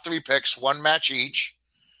top 3 picks, 1 match each.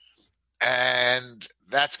 And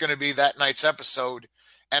that's going to be that night's episode.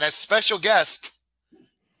 And as special guest,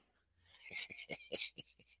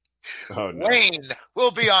 Wayne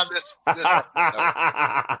will be on this episode.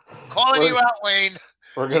 Calling you out, Wayne.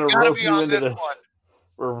 We're going to rope you into this one.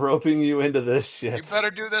 We're roping you into this shit. You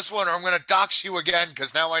better do this one, or I'm going to dox you again,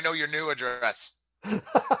 because now I know your new address.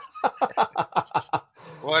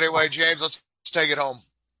 Well, anyway, James, let's take it home.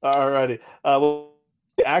 All righty. Well,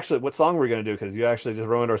 actually, what song are we going to do? Because you actually just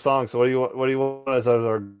ruined our song. So what do you want as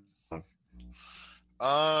our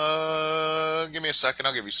Give me a second.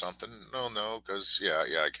 I'll give you something. No, because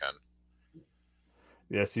I can.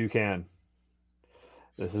 Yes, you can.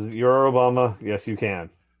 This is your Obama. Yes, you can.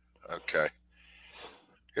 Okay.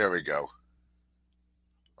 Here we go.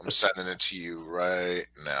 I'm sending it to you right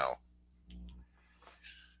now.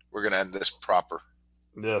 We're going to end this proper.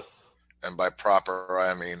 Yes. And by proper,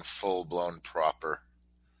 I mean full-blown proper.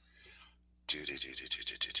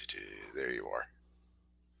 There you are.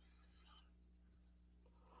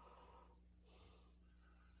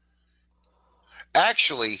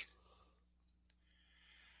 Actually,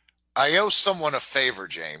 I owe someone a favor,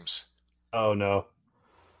 James. Oh, no.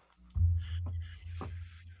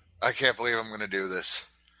 I can't believe I'm going to do this.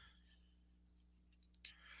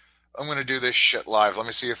 I'm going to do this shit live. Let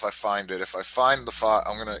me see if I find it. If I find the file,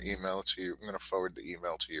 I'm going to email it to you. I'm going to forward the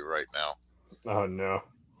email to you right now. Oh, no.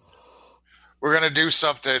 We're going to do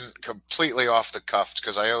something completely off the cuff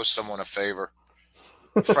because I owe someone a favor.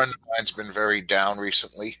 A friend of mine's been very down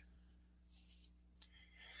recently.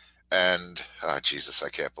 And, Jesus, I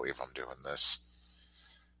can't believe I'm doing this.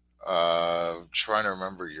 Trying to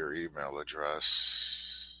remember your email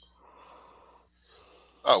address.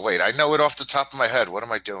 Oh, wait, I know it off the top of my head. What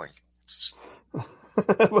am I doing?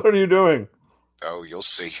 What are you doing? Oh, you'll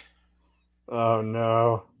see. Oh,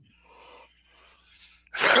 no.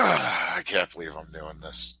 I can't believe I'm doing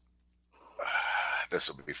this. This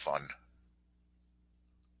will be fun.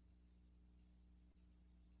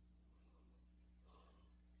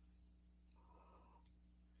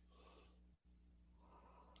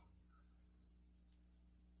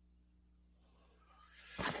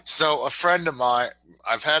 So a friend of mine,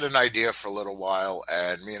 I've had an idea for a little while,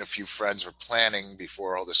 and me and a few friends were planning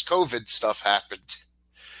before all this COVID stuff happened.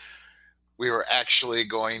 We were actually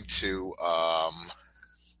going to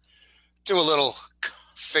do a little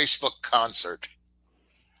Facebook concert.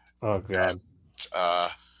 Oh, God.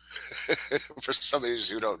 And, for some of you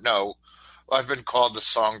who don't know, I've been called the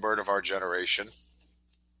songbird of our generation.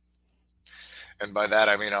 And by that,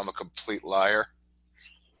 I mean I'm a complete liar.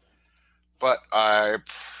 But I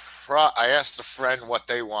asked a friend what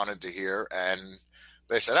they wanted to hear, and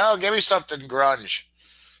they said, oh, give me something grunge.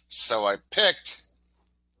 So I picked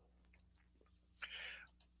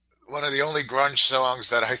one of the only grunge songs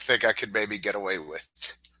that I think I could maybe get away with.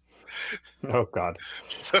 Oh, God.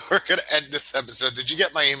 So we're going to end this episode. Did you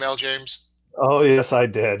get my email, James? Oh, yes, I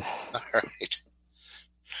did. All right.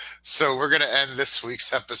 So we're going to end this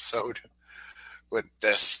week's episode with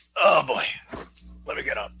this. Oh, boy. Let me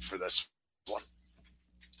get up for this one.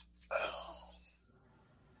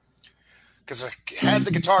 Because I had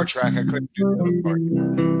the guitar track, I couldn't do the other part.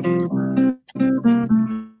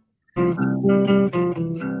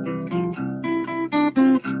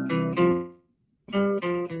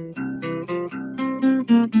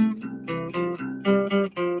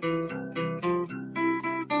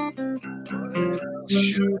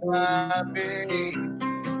 Should I be?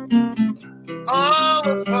 All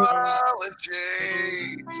apologies.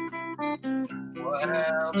 What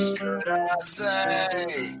else could I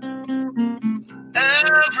say?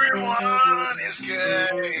 Everyone is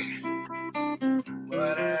gay.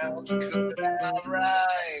 What else could I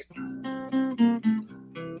write?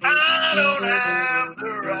 I don't have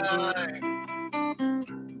the right.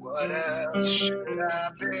 What else should I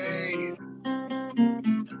be?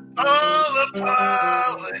 All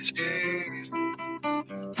apologies.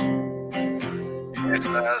 In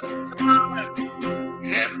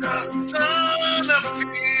the sun, I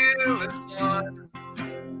feel it one.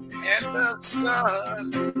 In the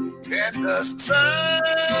sun, there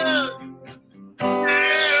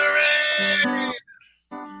ain't